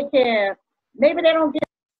that they can, maybe they don't get it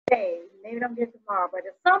today, maybe they don't get it tomorrow, but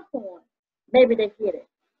at some point, maybe they get it.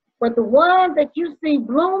 But the ones that you see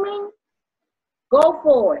blooming, go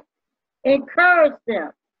for it. Encourage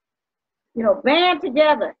them. Band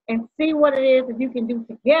together and see what it is that you can do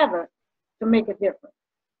together to make a difference.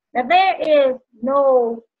 Now, there is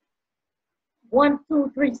no 1,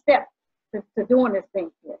 2, 3 steps to doing this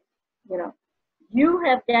thing here. You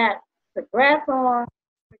have got to grasp on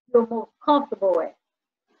what you're most comfortable at.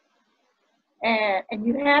 And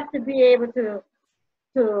you have to be able to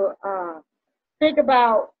think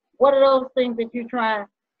about what are those things that you're trying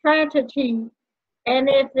to achieve, and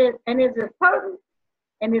is it pertinent,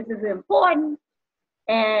 and is it important,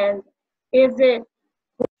 and is it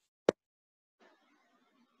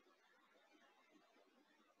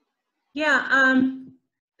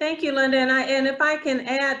Thank you, Linda. And if I can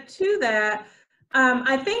add to that,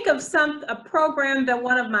 I think of a program that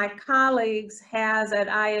one of my colleagues has at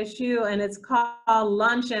ISU, and it's called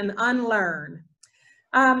Lunch and Unlearn.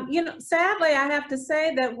 Sadly, I have to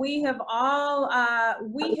say that we have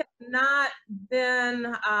not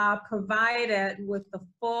been provided with the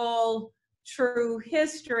full, true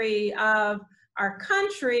history of our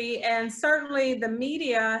country, and certainly the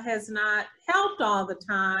media has not helped all the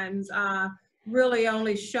times, really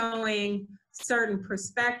only showing certain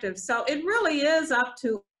perspectives. So it really is up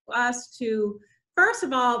to us to, first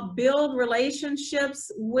of all, build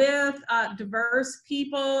relationships with diverse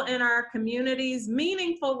people in our communities,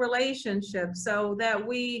 meaningful relationships, so that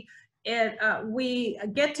we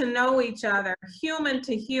get to know each other, human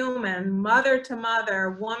to human, mother to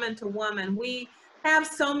mother, woman to woman. We have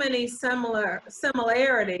so many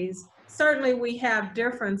similarities. Certainly we have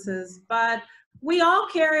differences, but we all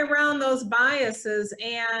carry around those biases,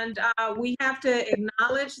 and we have to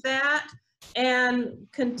acknowledge that and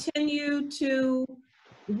continue to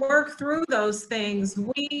work through those things.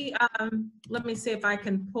 Let me see if I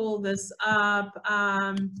can pull this up.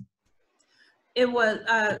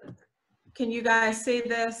 Can you guys see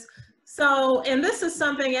this? So, and this is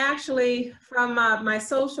something actually from my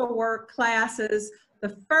social work classes.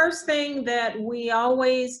 The first thing that we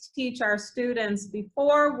always teach our students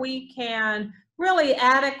before we can really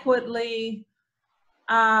adequately,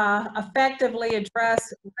 effectively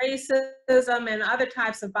address racism and other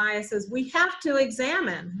types of biases, we have to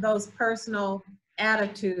examine those personal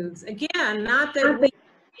attitudes. Again, not that we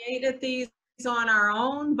created these on our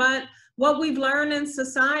own, but what we've learned in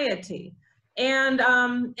society, and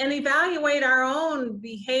evaluate our own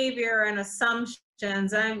behavior and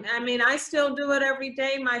assumptions. I mean, I still do it every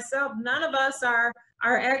day myself. None of us are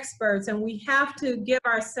experts, and we have to give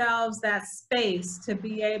ourselves that space to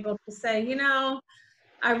be able to say,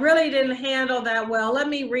 I really didn't handle that well. Let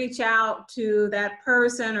me reach out to that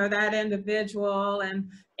person or that individual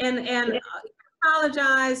and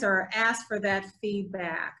apologize or ask for that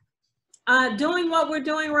feedback. doing what we're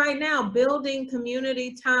doing right now, building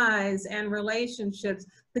community ties and relationships.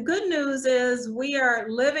 The good news is we are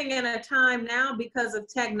living in a time now because of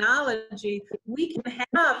technology. We can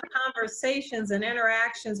have conversations and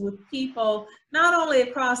interactions with people not only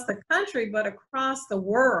across the country, but across the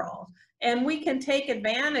world. And we can take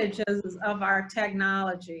advantage of our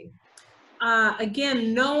technology.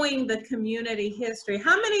 Again, knowing the community history.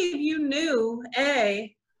 How many of you knew,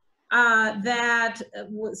 that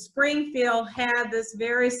Springfield had this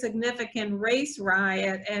very significant race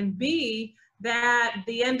riot, and B, that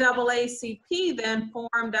the NAACP then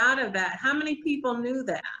formed out of that? How many people knew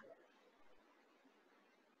that?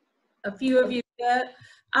 A few of you did.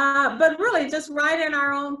 But really, just right in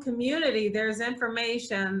our own community, there's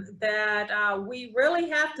information that we really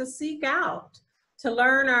have to seek out to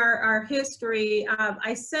learn our history.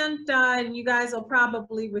 I sent, and you guys will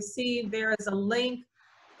probably receive, there is a link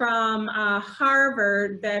from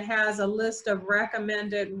Harvard that has a list of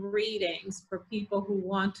recommended readings for people who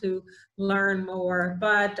want to learn more.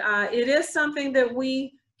 But it is something that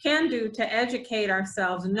we can do to educate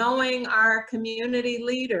ourselves, knowing our community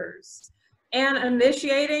leaders and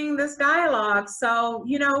initiating this dialogue. So,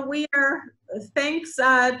 you know, we are, thanks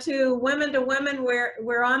to Women,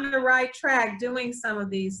 we're on the right track doing some of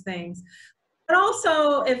these things. But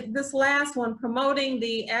also, if this last one, promoting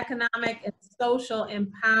the economic and social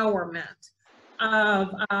empowerment of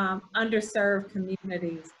underserved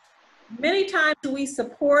communities. Many times we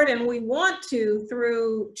support, and we want to,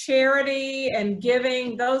 through charity and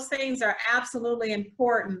giving. Those things are absolutely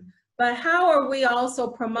important. But how are we also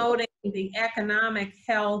promoting the economic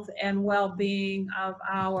health and well-being of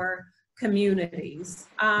our communities?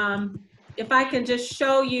 If I can just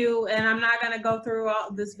show you, and I'm not going to go through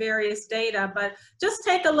all this various data, but just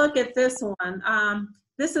take a look at this one.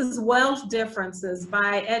 This is wealth differences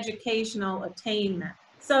by educational attainment.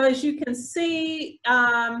 So as you can see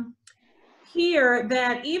here,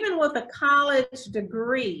 that even with a college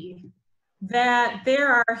degree, that there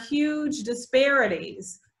are huge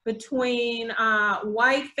disparities between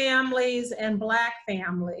white families and Black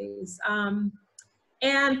families.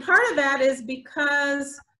 And part of that is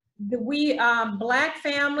because we Black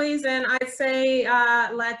families, and I'd say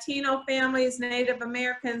Latino families, Native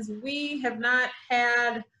Americans, we have not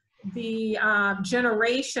had the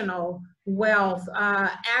generational wealth,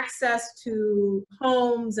 access to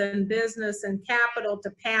homes and business and capital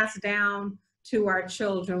to pass down to our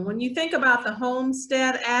children. When you think about the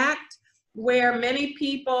Homestead Act, where many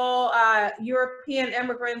people, European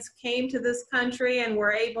immigrants, came to this country and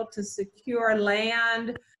were able to secure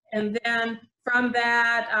land, and then from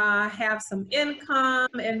that have some income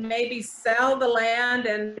and maybe sell the land,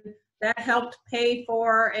 and that helped pay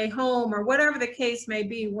for a home or whatever the case may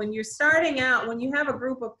be. When you're starting out, when you have a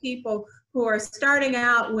group of people who are starting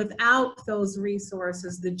out without those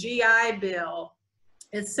resources, the GI Bill,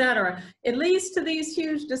 etc., it leads to these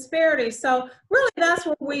huge disparities. So really that's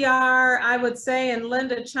what we are, I would say, and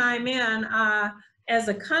Linda chime in, as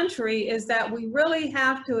a country, is that we really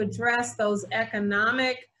have to address those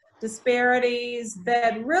economic disparities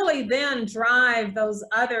that really then drive those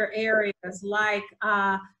other areas like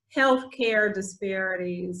healthcare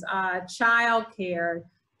disparities, child care,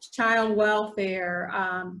 child welfare.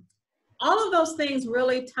 All of those things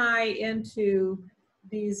really tie into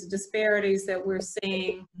these disparities that we're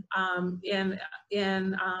seeing in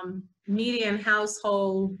median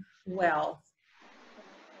household wealth.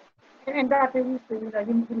 And Dr. Houston, you know,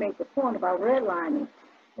 you made the point about redlining.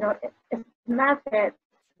 You know, it's not that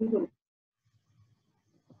we didn't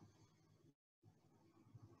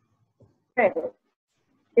credit.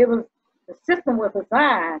 It was, the system was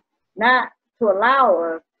designed not to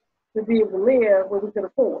allow us to be able to live where we could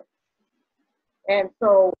afford. And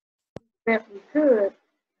so, best we could,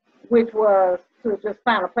 which was to just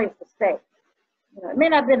find a place to stay. You know, it may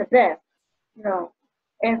not have been the best, you know.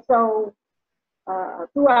 And so,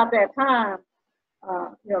 throughout that time,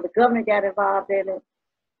 you know, the government got involved in it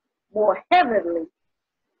more heavily,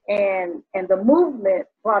 and the movement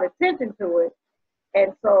brought attention to it,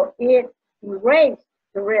 and so it erased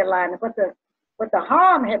the redlining, but the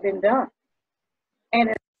harm had been done,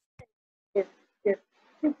 and it's this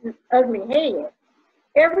ugly head.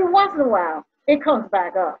 Every once in a while, it comes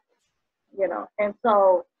back up, you know, and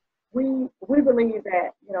so we believe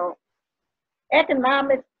that, you know,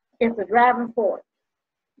 economics is the driving force.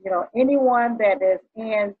 You know, anyone that is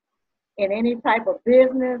in any type of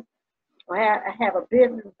business or have a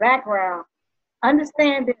business background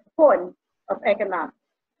understand the importance of economics.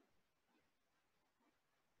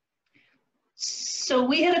 So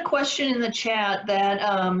we had a question in the chat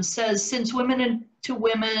that says, since Women to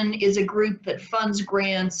Women is a group that funds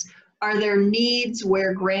grants, are there needs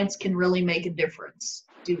where grants can really make a difference?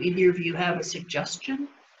 Do either of you have a suggestion?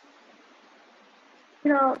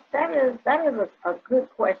 You know, that is a good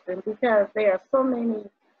question, because there are so many,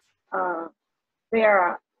 there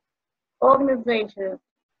are organizations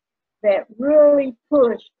that really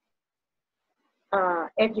push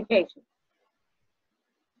education.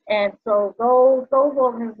 And so those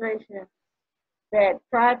organizations that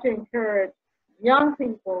try to encourage young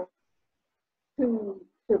people to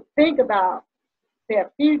think about their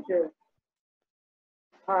future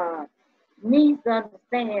needs to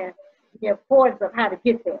understand the importance of how to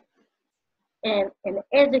get there. And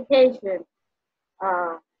education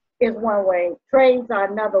is one way, trades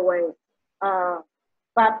are another way. But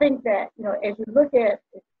I think that, you know, as you look at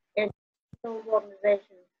those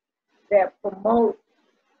organizations that promote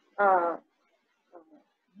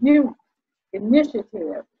youth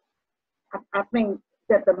initiatives, I think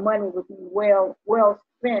that the money would be well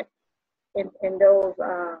spent in those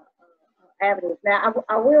avenues. Now,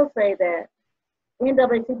 I will say that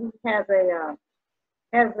NAACP has a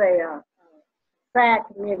SAG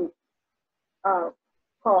committee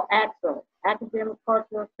called ACTO, Academic,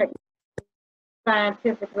 Cultural, Technical,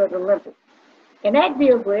 Scientific, and Olympics, and that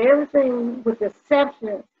deals with everything with the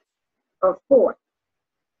exception of sports.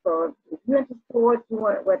 So if you're into sports, you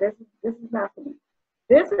want, well, this is not for you.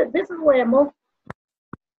 This is where most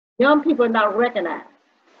young people are not recognized.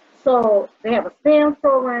 So they have a STEM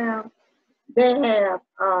program, they have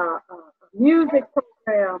a music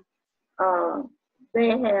program, they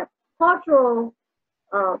have cultural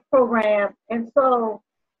programs, and so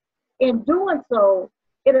in doing so,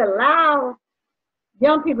 it allows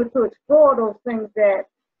young people to explore those things that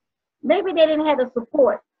maybe they didn't have the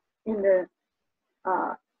support in their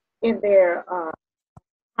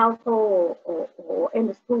household or in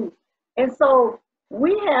the school. And so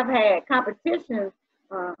we have had competitions,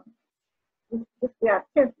 this is our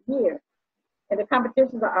 10th year, and the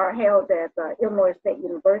competitions are held at Illinois State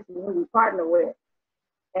University, who we partner with.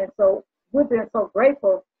 And so we've been so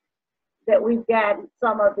grateful that we've gotten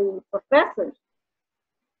some of the professors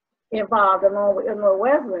involved, along with Illinois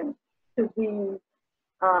Wesleyan, to be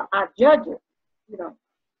our judges, you know.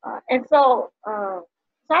 And so,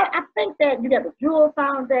 I think that you got the Jewel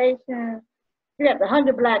Foundation, you got the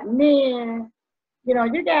 100 Black Men, you know,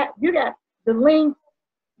 you got the Link,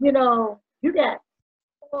 you know, you got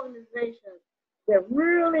organizations that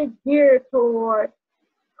really geared toward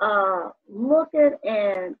looking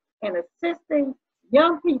and assisting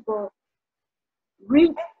young people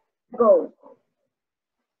reach goals.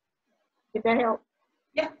 Did that help?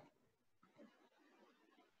 Yeah.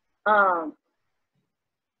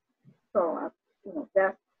 So you know,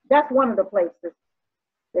 that's one of the places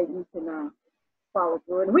that you can follow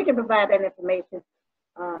through, and we can provide that information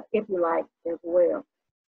if you like as well.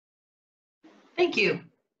 Thank you.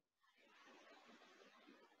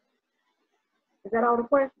 Is that all the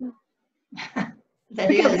questions? That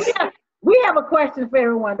Because is. we have a question for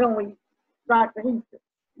everyone, don't we, Dr. Houston?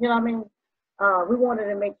 You know what I mean? We wanted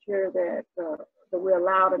to make sure that we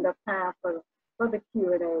allowed enough time for the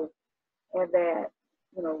Q&A, and that,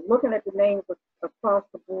 you know, looking at the names across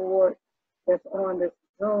the board that's on this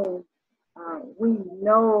Zoom, we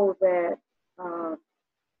know that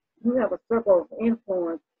you have a circle of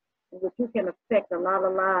influence in which you can affect a lot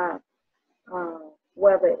of lives,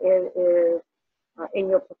 whether it is in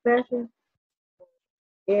your profession,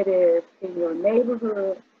 it is in your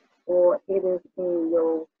neighborhood, or it is in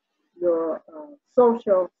your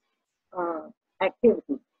social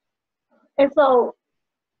activities. And so,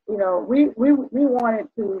 you know, we wanted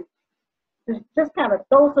to just kind of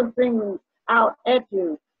throw some things out at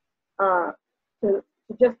you to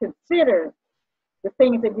just consider the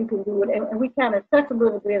things that you can do. And we kind of touched a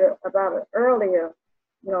little bit about it earlier,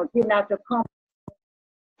 you know, getting out your comfort.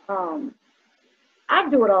 I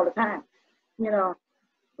do it all the time, you know,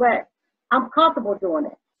 but I'm comfortable doing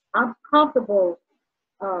it. I'm comfortable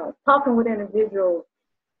talking with individuals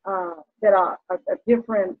that are a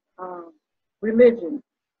different religion,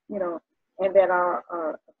 you know, and that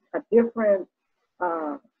are a different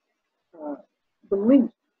belief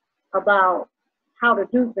about how to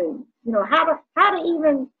do things. You know, how to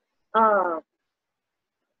even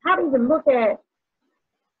look at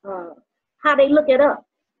how they look at us.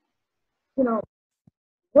 You know,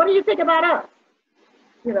 what do you think about us?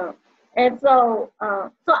 You know, and so so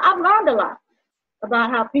I've learned a lot about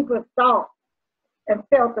how people have thought and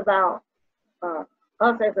felt about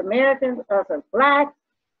us as Americans, us as Blacks,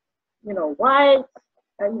 you know, whites.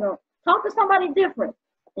 You know, talk to somebody different,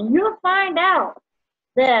 and you'll find out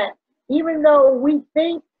that even though we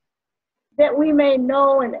think that we may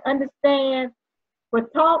know and understand,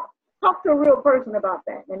 but talk talk to a real person about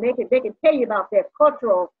that, and they can tell you about their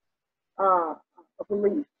cultural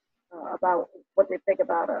beliefs about what they think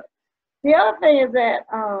about us. The other thing is that,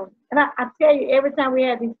 and I tell you, every time we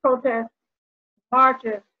have these protests,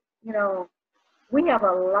 marches, you know, we have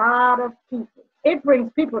a lot of people. It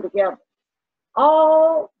brings people together,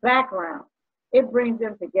 all backgrounds. It brings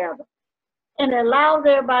them together, and it allows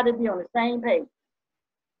everybody to be on the same page.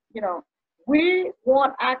 You know, we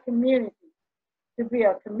want our community to be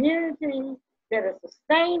a community that is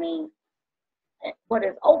sustaining, but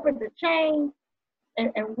is open to change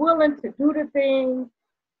and willing to do the things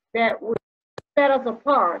that would set us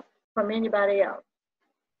apart from anybody else.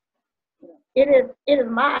 It is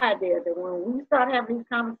my idea that when we start having these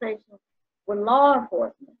conversations with law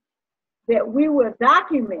enforcement, that we will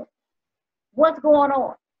document what's going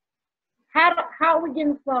on. How are we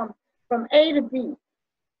getting from A to B?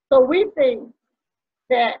 So we think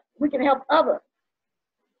that we can help other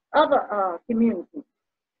communities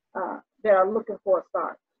that are looking for a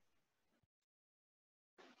start.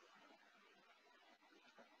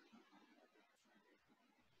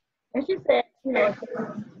 And she said, you know,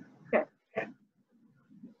 okay. I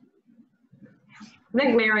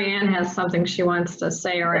think Mary Ann has something she wants to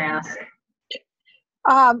say or ask.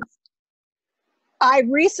 I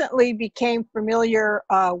recently became familiar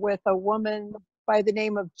with a woman by the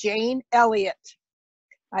name of Jane Elliott.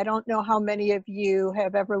 I don't know how many of you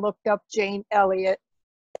have ever looked up Jane Elliott,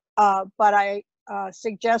 but I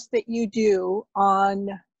suggest that you do.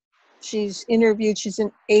 She's interviewed. She's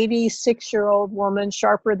an 86-year-old woman,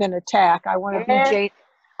 sharper than a tack. I want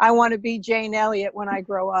to be Jane Elliott when I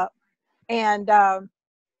grow up. And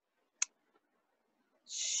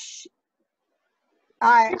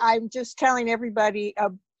I'm just telling everybody,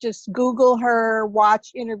 just Google her,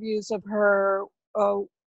 watch interviews of her.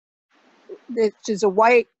 She's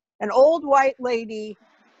an old white lady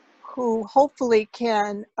who hopefully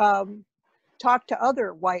can talk to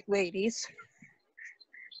other white ladies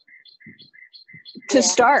to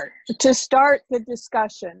start the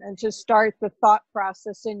discussion and to start the thought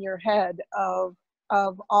process in your head of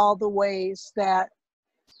all the ways that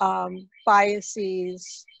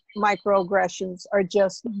biases, microaggressions are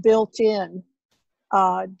just built in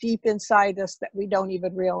deep inside us that we don't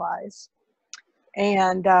even realize.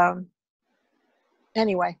 And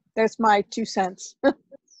anyway, there's my 2 cents.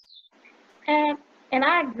 And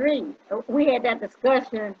I agree. We had that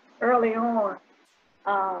discussion early on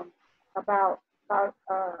about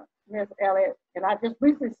Miss Elliott, and I just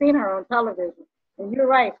recently seen her on television. And you're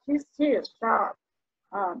right, she is sharp.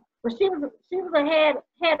 But she was ahead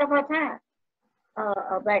of her time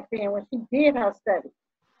back then when she did her study.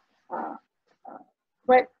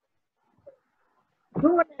 But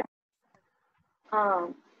doing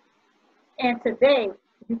that, and today,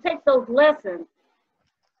 you take those lessons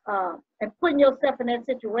and putting yourself in that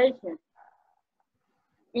situation,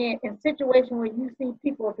 in situation where you see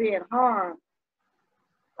people being harmed,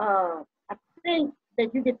 I think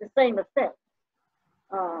that you get the same effect.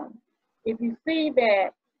 If you see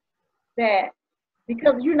that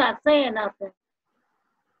because you're not saying nothing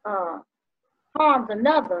harms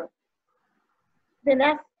another, then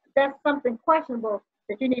that's something questionable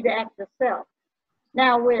that you need to ask yourself.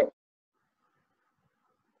 Now I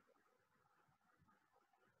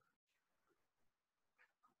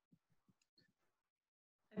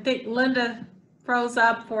think Linda froze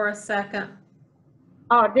up for a second.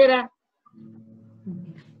 Oh, did I?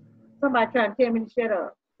 Somebody trying to tell me to shut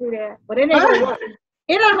up. See that? But it ain't gonna work.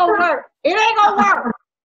 It ain't gonna work. It ain't gonna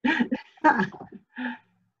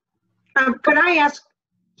work. Could I ask,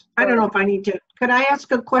 I don't know if I need to, could I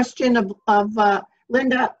ask a question of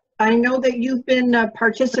Linda? I know that you've been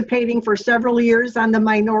participating for several years on the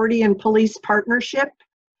Minority and Police Partnership.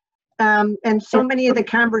 And so many of the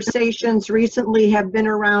conversations recently have been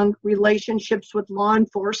around relationships with law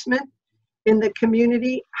enforcement in the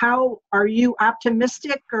community. How are you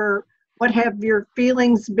optimistic, or what have your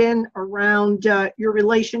feelings been around your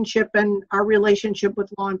relationship and our relationship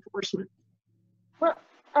with law enforcement? Well,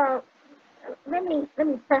 let me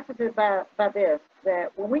preface it by this,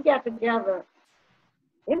 that when we got together,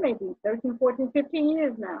 it may be 13, 14, 15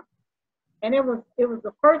 years now. And it was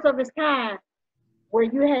the first of its kind where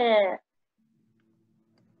you had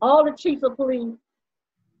all the chiefs of police,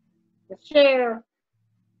 the sheriff,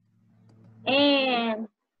 and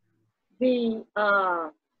the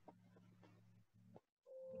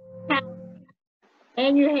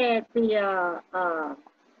and you had the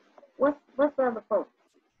what's the other folks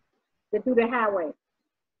that do the highway?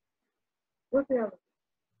 What's the other?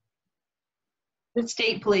 The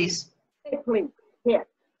state police. State police, yeah.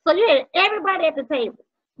 So you had everybody at the table,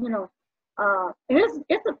 you know,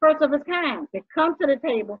 It's the first of its kind to come to the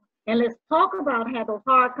table and let's talk about and have those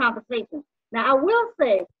hard conversations. Now, I will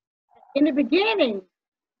say, in the beginning,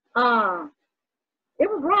 it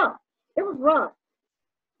was rough. It was rough.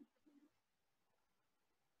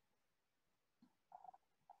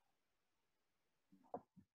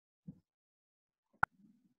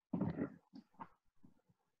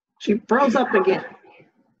 She froze up again.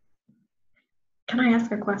 Can I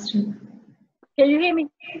ask a question? Can you hear me?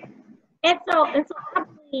 And so I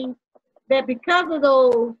believe that because of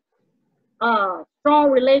those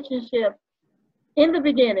strong relationships in the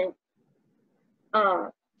beginning,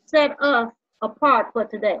 set us apart for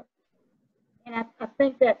today. And I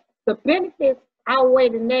think that the benefits outweigh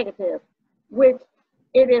the negatives, which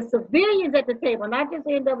it is civilians at the table, not just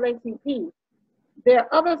NAACP. There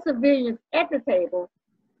are other civilians at the table,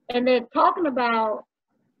 and they're talking about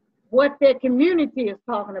what their community is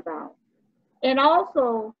talking about. And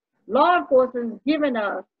also, law enforcement is giving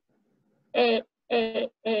us a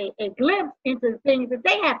glimpse into the things that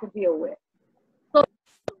they have to deal with. So it's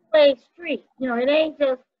a two-way street. You know, it ain't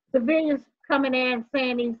just civilians coming in and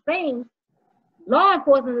saying these things. Law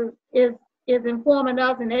enforcement is informing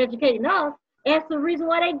us and educating us as to the reason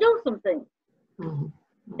why they do some things. Mm-hmm.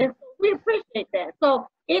 And so we appreciate that. So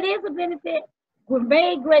it is a benefit. We've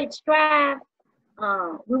made great strides.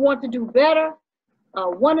 We want to do better.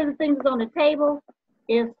 One of the things on the table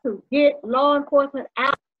is to get law enforcement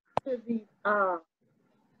out to the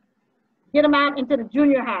get them out into the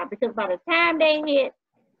junior high, because by the time they hit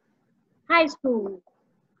high school,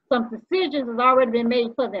 some decisions has already been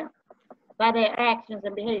made for them by their actions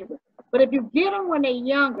and behavior. But if you get them when they're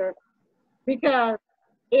younger, because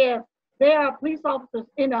if there are police officers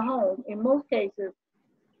in the home, in most cases,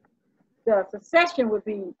 the succession would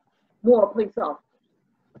be more police officers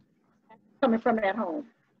coming from that home.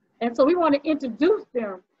 And so we want to introduce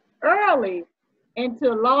them early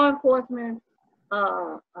into law enforcement,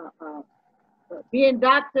 being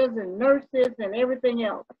doctors and nurses and everything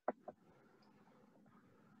else.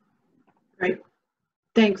 Great.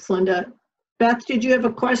 Thanks, Linda. Beth, did you have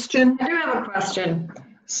a question? I do have a question.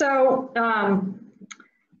 So I'm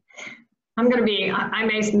going to be, I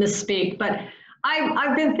may misspeak, but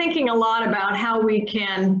I've been thinking a lot about how we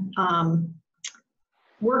can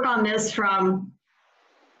work on this from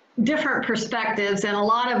different perspectives. And a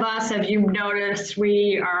lot of us, as you've noticed,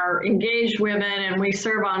 we are engaged women and we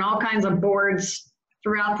serve on all kinds of boards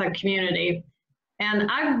throughout the community.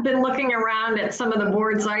 And I've been looking around at some of the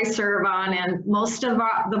boards I serve on, and most of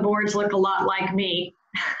the boards look a lot like me.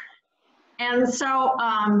 And so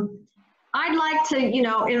I'd like to,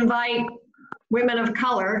 invite women of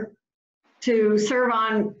color to serve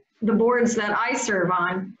on the boards that I serve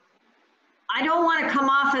on. I don't want to come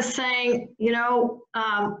off as saying,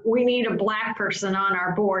 we need a Black person on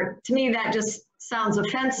our board. To me, that just sounds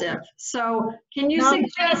offensive. So can you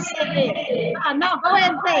suggest? No, go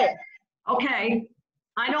ahead and say it. Okay,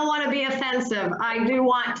 I don't want to be offensive. I do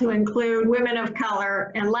want to include women of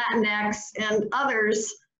color and Latinx and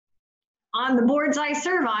others on the boards I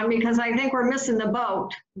serve on, because I think we're missing the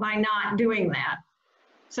boat by not doing that.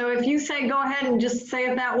 So if you say go ahead and just say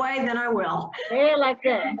it that way, then I will. Say it like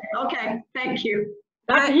that. Okay, thank you.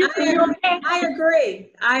 I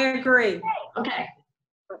agree. I agree. Okay.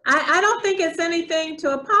 I don't think it's anything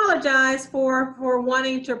to apologize for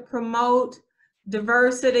wanting to promote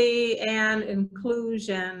diversity and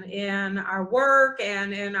inclusion in our work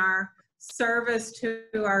and in our service to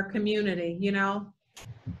our community,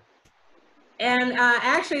 And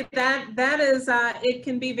actually that is, it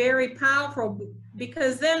can be very powerful,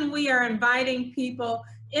 because then we are inviting people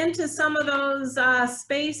into some of those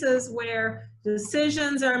spaces where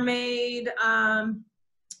decisions are made, and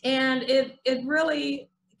it really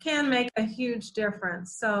can make a huge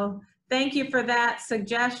difference. So thank you for that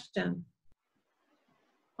suggestion.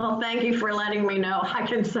 Well, thank you for letting me know. I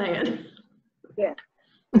can say it. Yeah.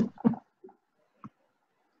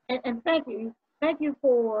 and thank you. Thank you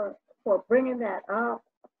for bringing that up.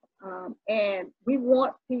 And we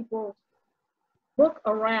want people look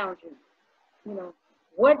around you.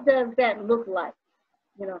 What does that look like?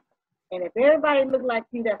 And if everybody look like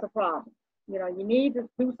you, that's a problem. You need to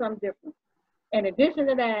do something different. In addition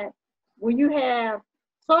to that, when you have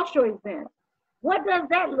social events, what does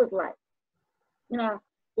that look like?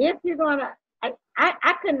 If you're gonna,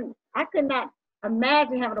 I could not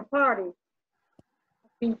imagine having a party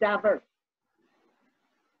be diverse.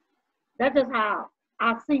 That's just how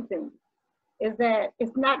I see things, is that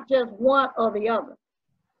it's not just one or the other.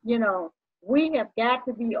 We have got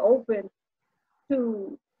to be open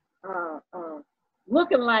to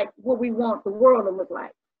looking like what we want the world to look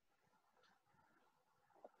like.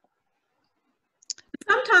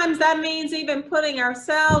 sometimes that means even putting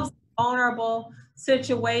ourselves in vulnerable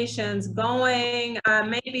situations, going,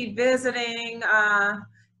 maybe visiting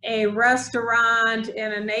a restaurant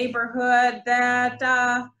in a neighborhood that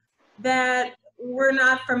that we're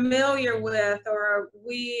not familiar with, or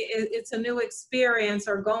it's a new experience,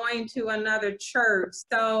 or going to another church.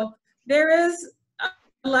 So there is a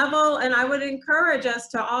level, and I would encourage us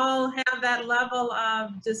to all have that level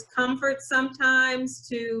of discomfort sometimes,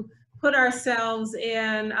 to put ourselves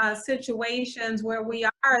in situations where we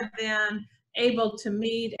are then able to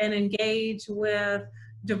meet and engage with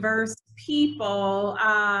diverse people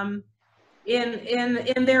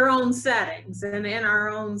in their own settings and in our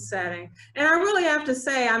own setting. And I really have to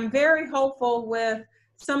say, I'm very hopeful with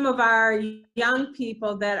some of our young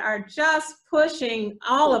people that are just pushing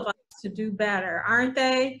all of us to do better, aren't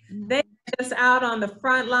they? They're just out on the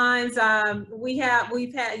front lines. We've had,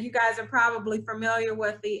 you guys are probably familiar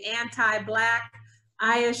with the anti-Black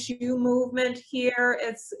ISU movement here.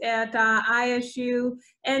 It's at ISU.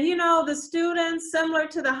 And you know, the students, similar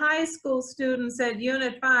to the high school students at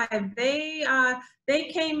Unit 5, they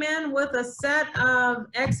came in with a set of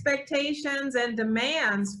expectations and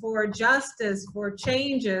demands for justice, for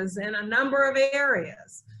changes in a number of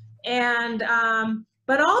areas. And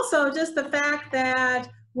but also just the fact that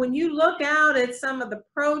when you look out at some of the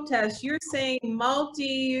protests, you're seeing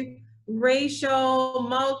multi-racial,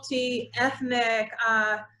 multi-ethnic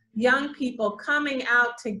young people coming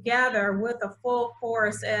out together with a full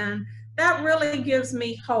force. And that really gives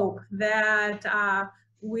me hope that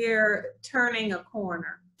we're turning a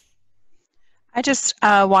corner. I just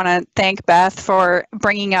want to thank Beth for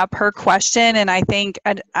bringing up her question, and I think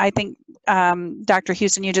Dr.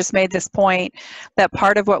 Houston, you just made this point that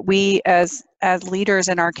part of what we as leaders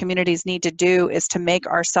in our communities need to do is to make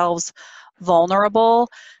ourselves vulnerable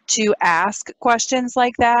to ask questions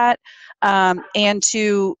like that, and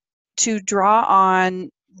to draw on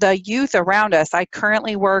the youth around us. I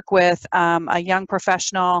currently work with a young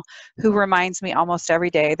professional who reminds me almost every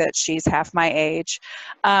day that she's half my age.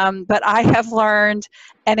 But I have learned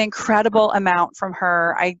an incredible amount from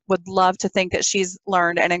her. I would love to think that she's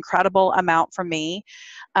learned an incredible amount from me.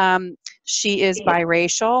 She is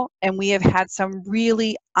biracial, and we have had some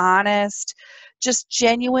really honest, just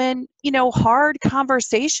genuine, hard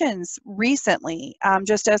conversations recently,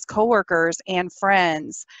 just as coworkers and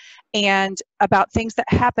friends, and about things that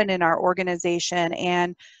happen in our organization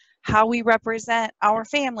and how we represent our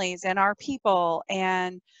families and our people,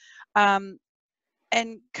 and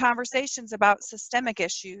conversations about systemic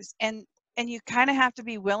issues. And you kind of have to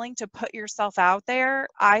be willing to put yourself out there,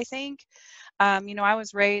 I think. I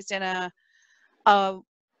was raised in a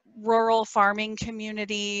rural farming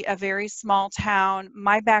community, a very small town.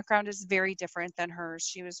 My background is very different than hers.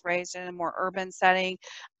 She was raised in a more urban setting,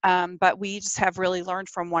 but we just have really learned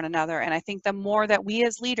from one another. And I think the more that we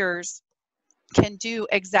as leaders can do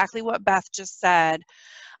exactly what Beth just said,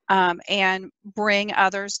 and bring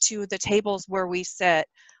others to the tables where we sit,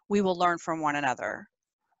 we will learn from one another.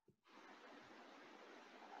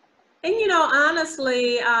 And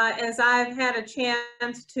honestly, as I've had a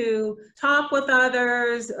chance to talk with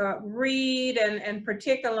others, read, and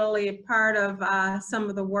particularly part of some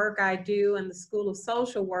of the work I do in the School of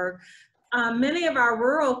Social Work, many of our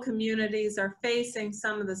rural communities are facing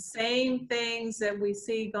some of the same things that we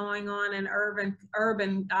see going on in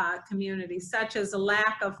urban communities, such as a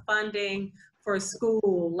lack of funding for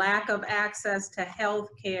school, lack of access to health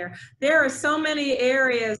care. There are so many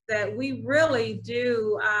areas that we really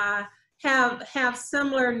do have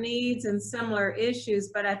similar needs and similar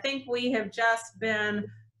issues, but I think we have just been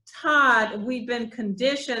taught, we've been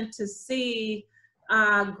conditioned to see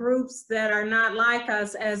groups that are not like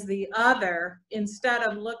us as the other, instead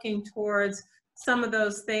of looking towards some of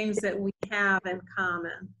those things that we have in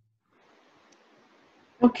common.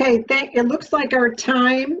 Okay, it looks like our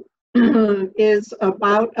time is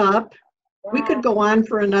about up. We could go on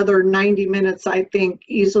for another 90 minutes, I think,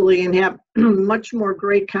 easily, and have much more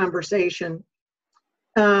great conversation.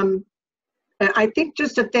 I think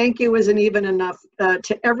just a thank you isn't even enough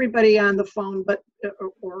to everybody on the phone,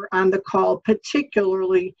 or on the call,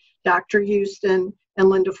 particularly Dr. Houston and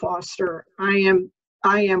Linda Foster.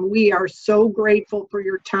 We are so grateful for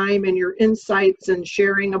your time and your insights and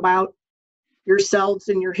sharing about yourselves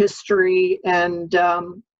and your history. And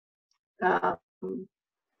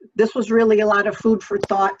this was really a lot of food for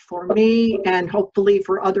thought for me, and hopefully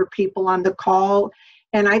for other people on the call.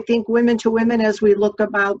 And I think Women to Women, as we look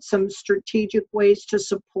about some strategic ways to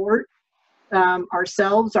support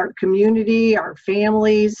ourselves, our community, our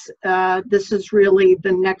families, this is really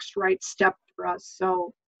the next right step for us.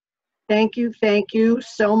 So thank you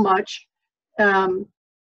so much.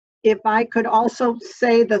 If I could also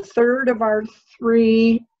say the third of our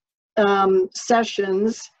 3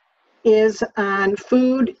 sessions is on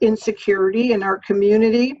food insecurity in our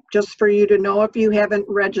community, just for you to know if you haven't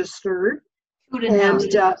registered. Food and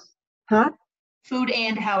housing. Huh? Food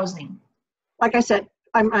and housing. Like I said,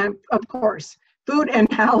 I'm of course, food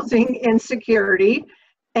and housing insecurity.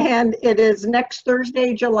 And it is next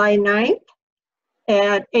Thursday, July 9th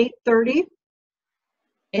at 8:30.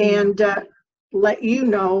 And let you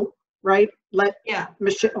know, right? Let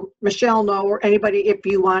Michelle know, or anybody, if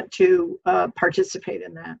you want to participate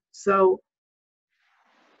in that. So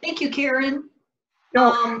thank you, Karen.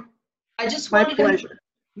 No, I just my wanted pleasure. to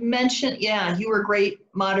mention, yeah, you were great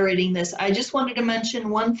moderating this. I just wanted to mention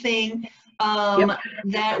one thing,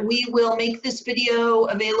 that we will make this video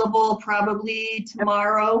available probably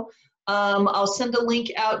tomorrow. I'll send a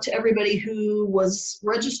link out to everybody who was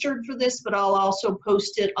registered for this, but I'll also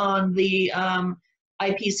post it on the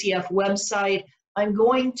IPCF website. I'm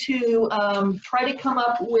going to try to come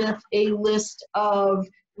up with a list of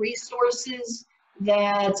resources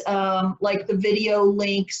that, like the video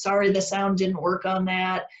link, sorry the sound didn't work on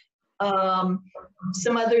that.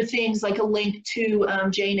 Some other things like a link to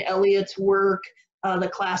Jane Elliott's work, The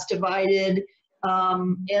Class Divided,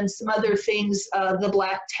 and some other things, the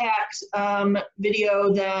Black Tax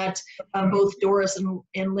video that both Doris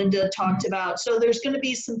and Linda talked about. So there's going to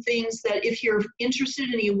be some things that if you're interested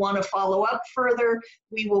and you want to follow up further,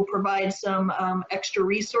 we will provide some extra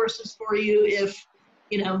resources for you if,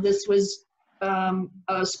 you know, this was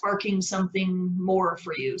sparking something more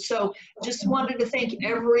for you. So just wanted to thank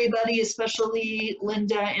everybody, especially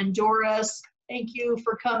Linda and Doris. Thank you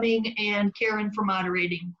for coming, and Karen for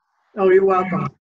moderating. Oh, you're welcome.